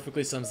answer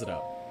perfectly sums it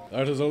up.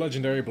 That is a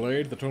legendary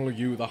blade that only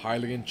you, the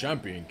Hylian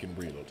champion, can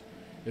wield.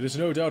 It is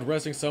no doubt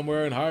resting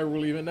somewhere in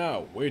Hyrule even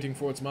now, waiting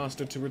for its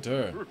master to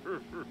return.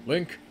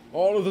 Link,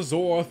 all of the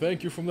Zora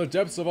thank you from the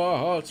depths of our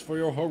hearts for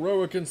your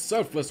heroic and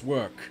selfless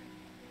work.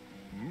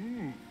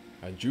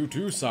 And you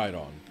too,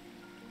 Sidon.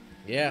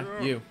 Yeah,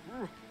 you.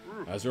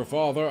 As your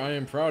father, I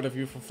am proud of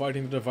you for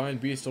fighting the Divine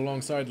Beast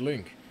alongside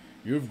Link.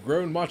 You've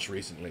grown much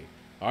recently.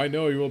 I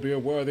know you will be a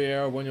worthy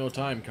heir when your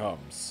time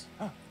comes.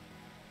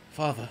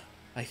 Father,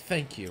 I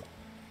thank you.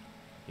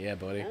 Yeah,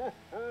 buddy.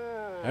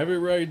 Heavy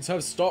raids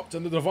have stopped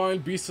and the Divine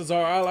Beast is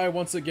our ally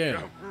once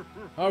again.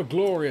 How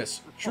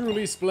glorious,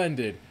 truly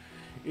splendid.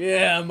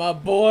 Yeah, my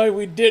boy,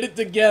 we did it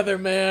together,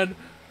 man.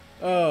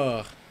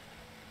 Oh,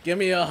 give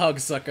me a hug,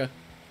 sucker.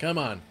 Come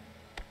on.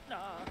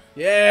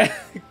 Yeah,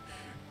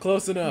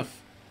 close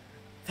enough.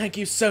 Thank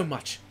you so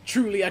much.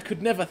 Truly, I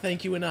could never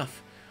thank you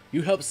enough.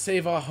 You helped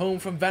save our home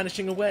from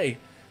vanishing away.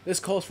 This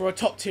calls for a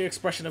top-tier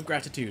expression of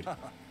gratitude.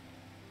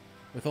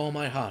 With all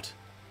my heart,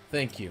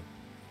 thank you.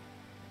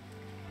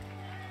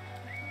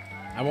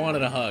 I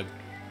wanted a hug.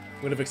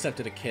 Would have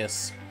accepted a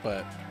kiss,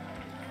 but,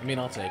 I mean,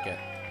 I'll take it.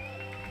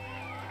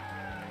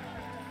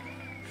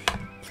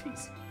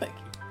 Please, thank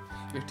you.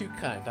 You're too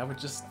kind.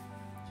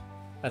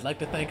 I'd like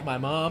to thank my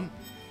mom.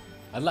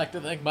 I'd like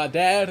to thank my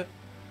dad.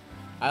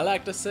 I'd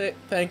like to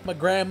thank my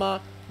grandma,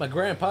 my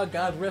grandpa,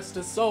 God rest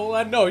his soul.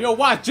 I know you're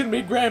watching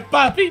me,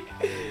 Grandpappy.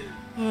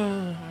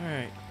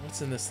 Alright,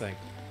 what's in this thing?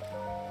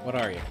 What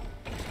are you?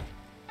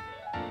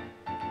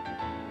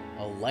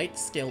 A light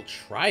scale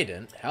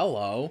trident?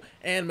 Hello.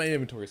 And my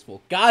inventory's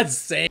full. God's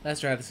sake! Let's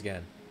try this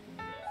again.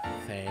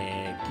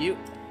 Thank you.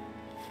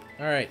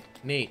 Alright,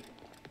 neat.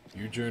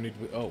 You journeyed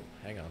with... Oh,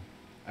 hang on.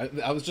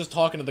 I was just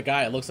talking to the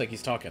guy. It looks like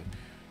he's talking.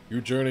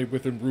 You journeyed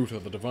with Ruta,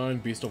 the Divine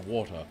Beast of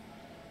Water.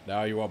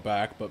 Now you are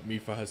back, but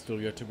Mipha has still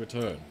yet to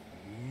return.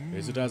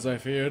 Is it as I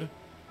feared?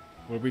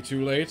 Will it be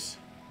too late?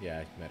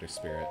 Yeah, I met her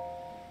spirit.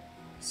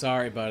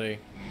 Sorry, buddy.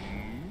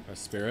 A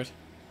spirit?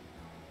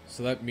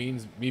 So that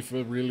means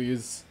Mipha really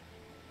is...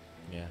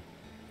 Yeah.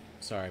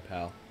 Sorry,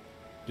 pal.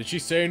 Did she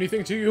say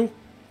anything to you?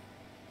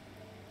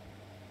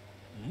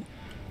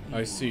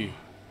 I see.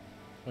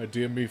 My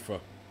dear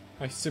Mipha,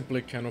 I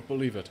simply cannot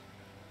believe it.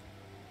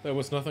 There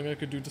was nothing I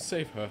could do to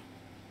save her.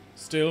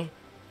 Still,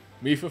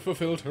 Mipha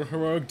fulfilled her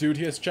heroic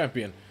duty as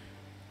champion,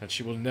 and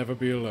she will never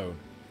be alone.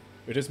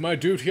 It is my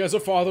duty as a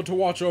father to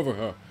watch over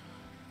her,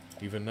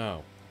 even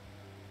now.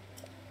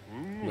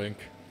 Link,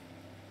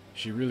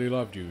 she really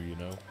loved you, you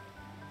know.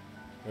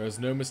 There is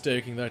no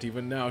mistaking that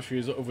even now she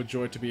is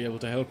overjoyed to be able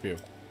to help you.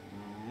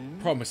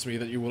 Promise me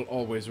that you will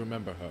always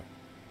remember her.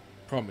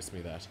 Promise me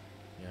that.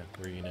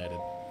 Yeah, reunited.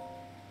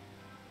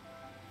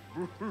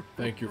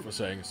 Thank you for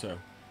saying so.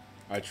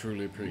 I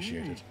truly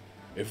appreciate it.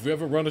 If we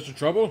ever run into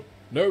trouble,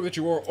 know that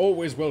you are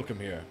always welcome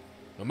here.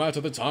 No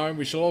matter the time,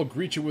 we shall all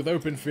greet you with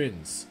open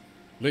fins.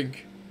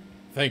 Link,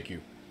 thank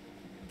you.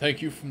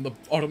 Thank you from the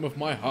bottom of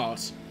my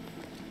heart.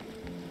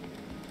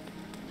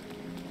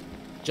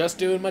 Just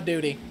doing my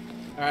duty.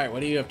 Alright,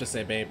 what do you have to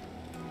say, babe?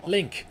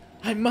 Link,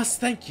 I must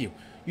thank you.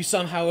 You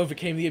somehow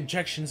overcame the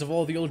objections of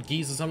all the old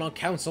geezers on our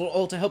council,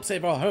 all to help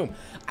save our home.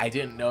 I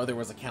didn't know there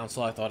was a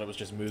council, I thought it was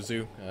just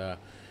Muzu.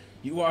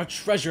 You are a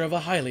treasure of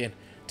a Hylian,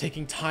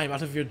 taking time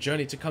out of your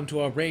journey to come to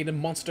our raid and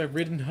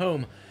monster-ridden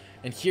home.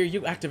 And here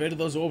you activated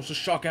those orbs with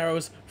shock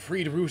arrows,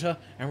 freed Ruta,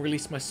 and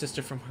released my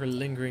sister from her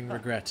lingering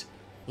regret.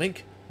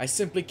 Link, I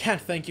simply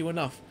can't thank you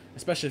enough,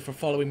 especially for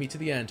following me to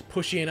the end,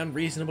 pushy and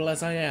unreasonable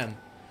as I am.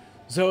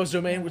 Zora's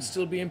Domain would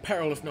still be in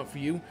peril if not for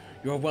you.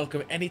 You are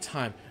welcome any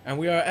time, and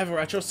we are ever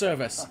at your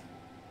service.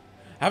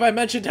 Have I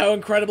mentioned how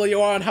incredible you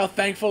are and how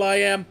thankful I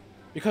am?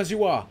 Because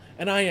you are,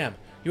 and I am.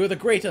 You are the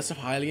greatest of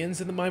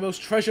Hylians and my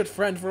most treasured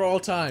friend for all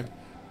time.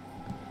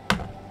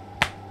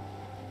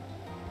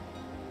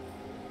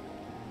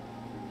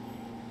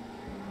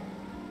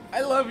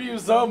 I love you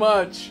so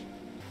much.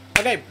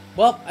 Okay,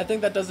 well, I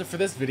think that does it for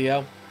this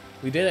video.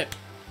 We did it.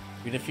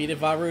 We defeated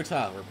Vah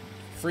Ruta. We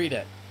freed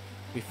it.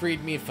 We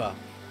freed Mipha.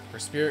 Her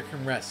spirit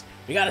can rest.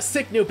 We got a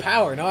sick new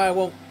power. Now I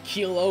won't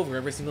keel over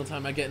every single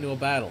time I get into a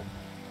battle.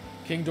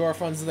 King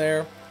Dorphan's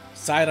there.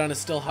 Sidon is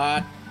still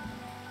hot.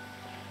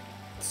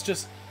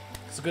 It's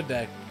a good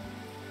day.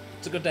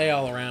 It's a good day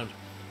all around.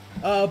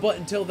 But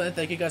until then,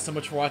 thank you guys so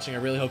much for watching. I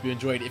really hope you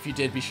enjoyed. If you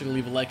did, be sure to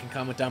leave a like and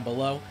comment down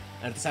below.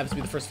 And if this happens to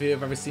be the first video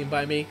I've ever seen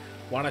by me,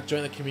 why not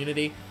join the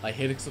community by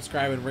hitting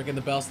subscribe and ringing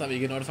the bell so that way you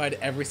get notified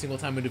every single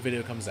time a new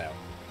video comes out.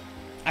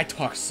 I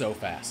talk so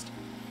fast.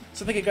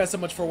 So thank you guys so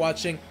much for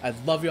watching. I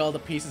love you all to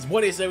pieces.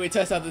 What do you say we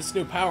test out this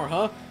new power,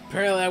 huh?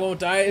 Apparently I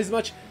won't die as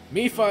much.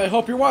 Mipha, I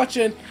hope you're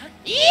watching.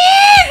 Yeah!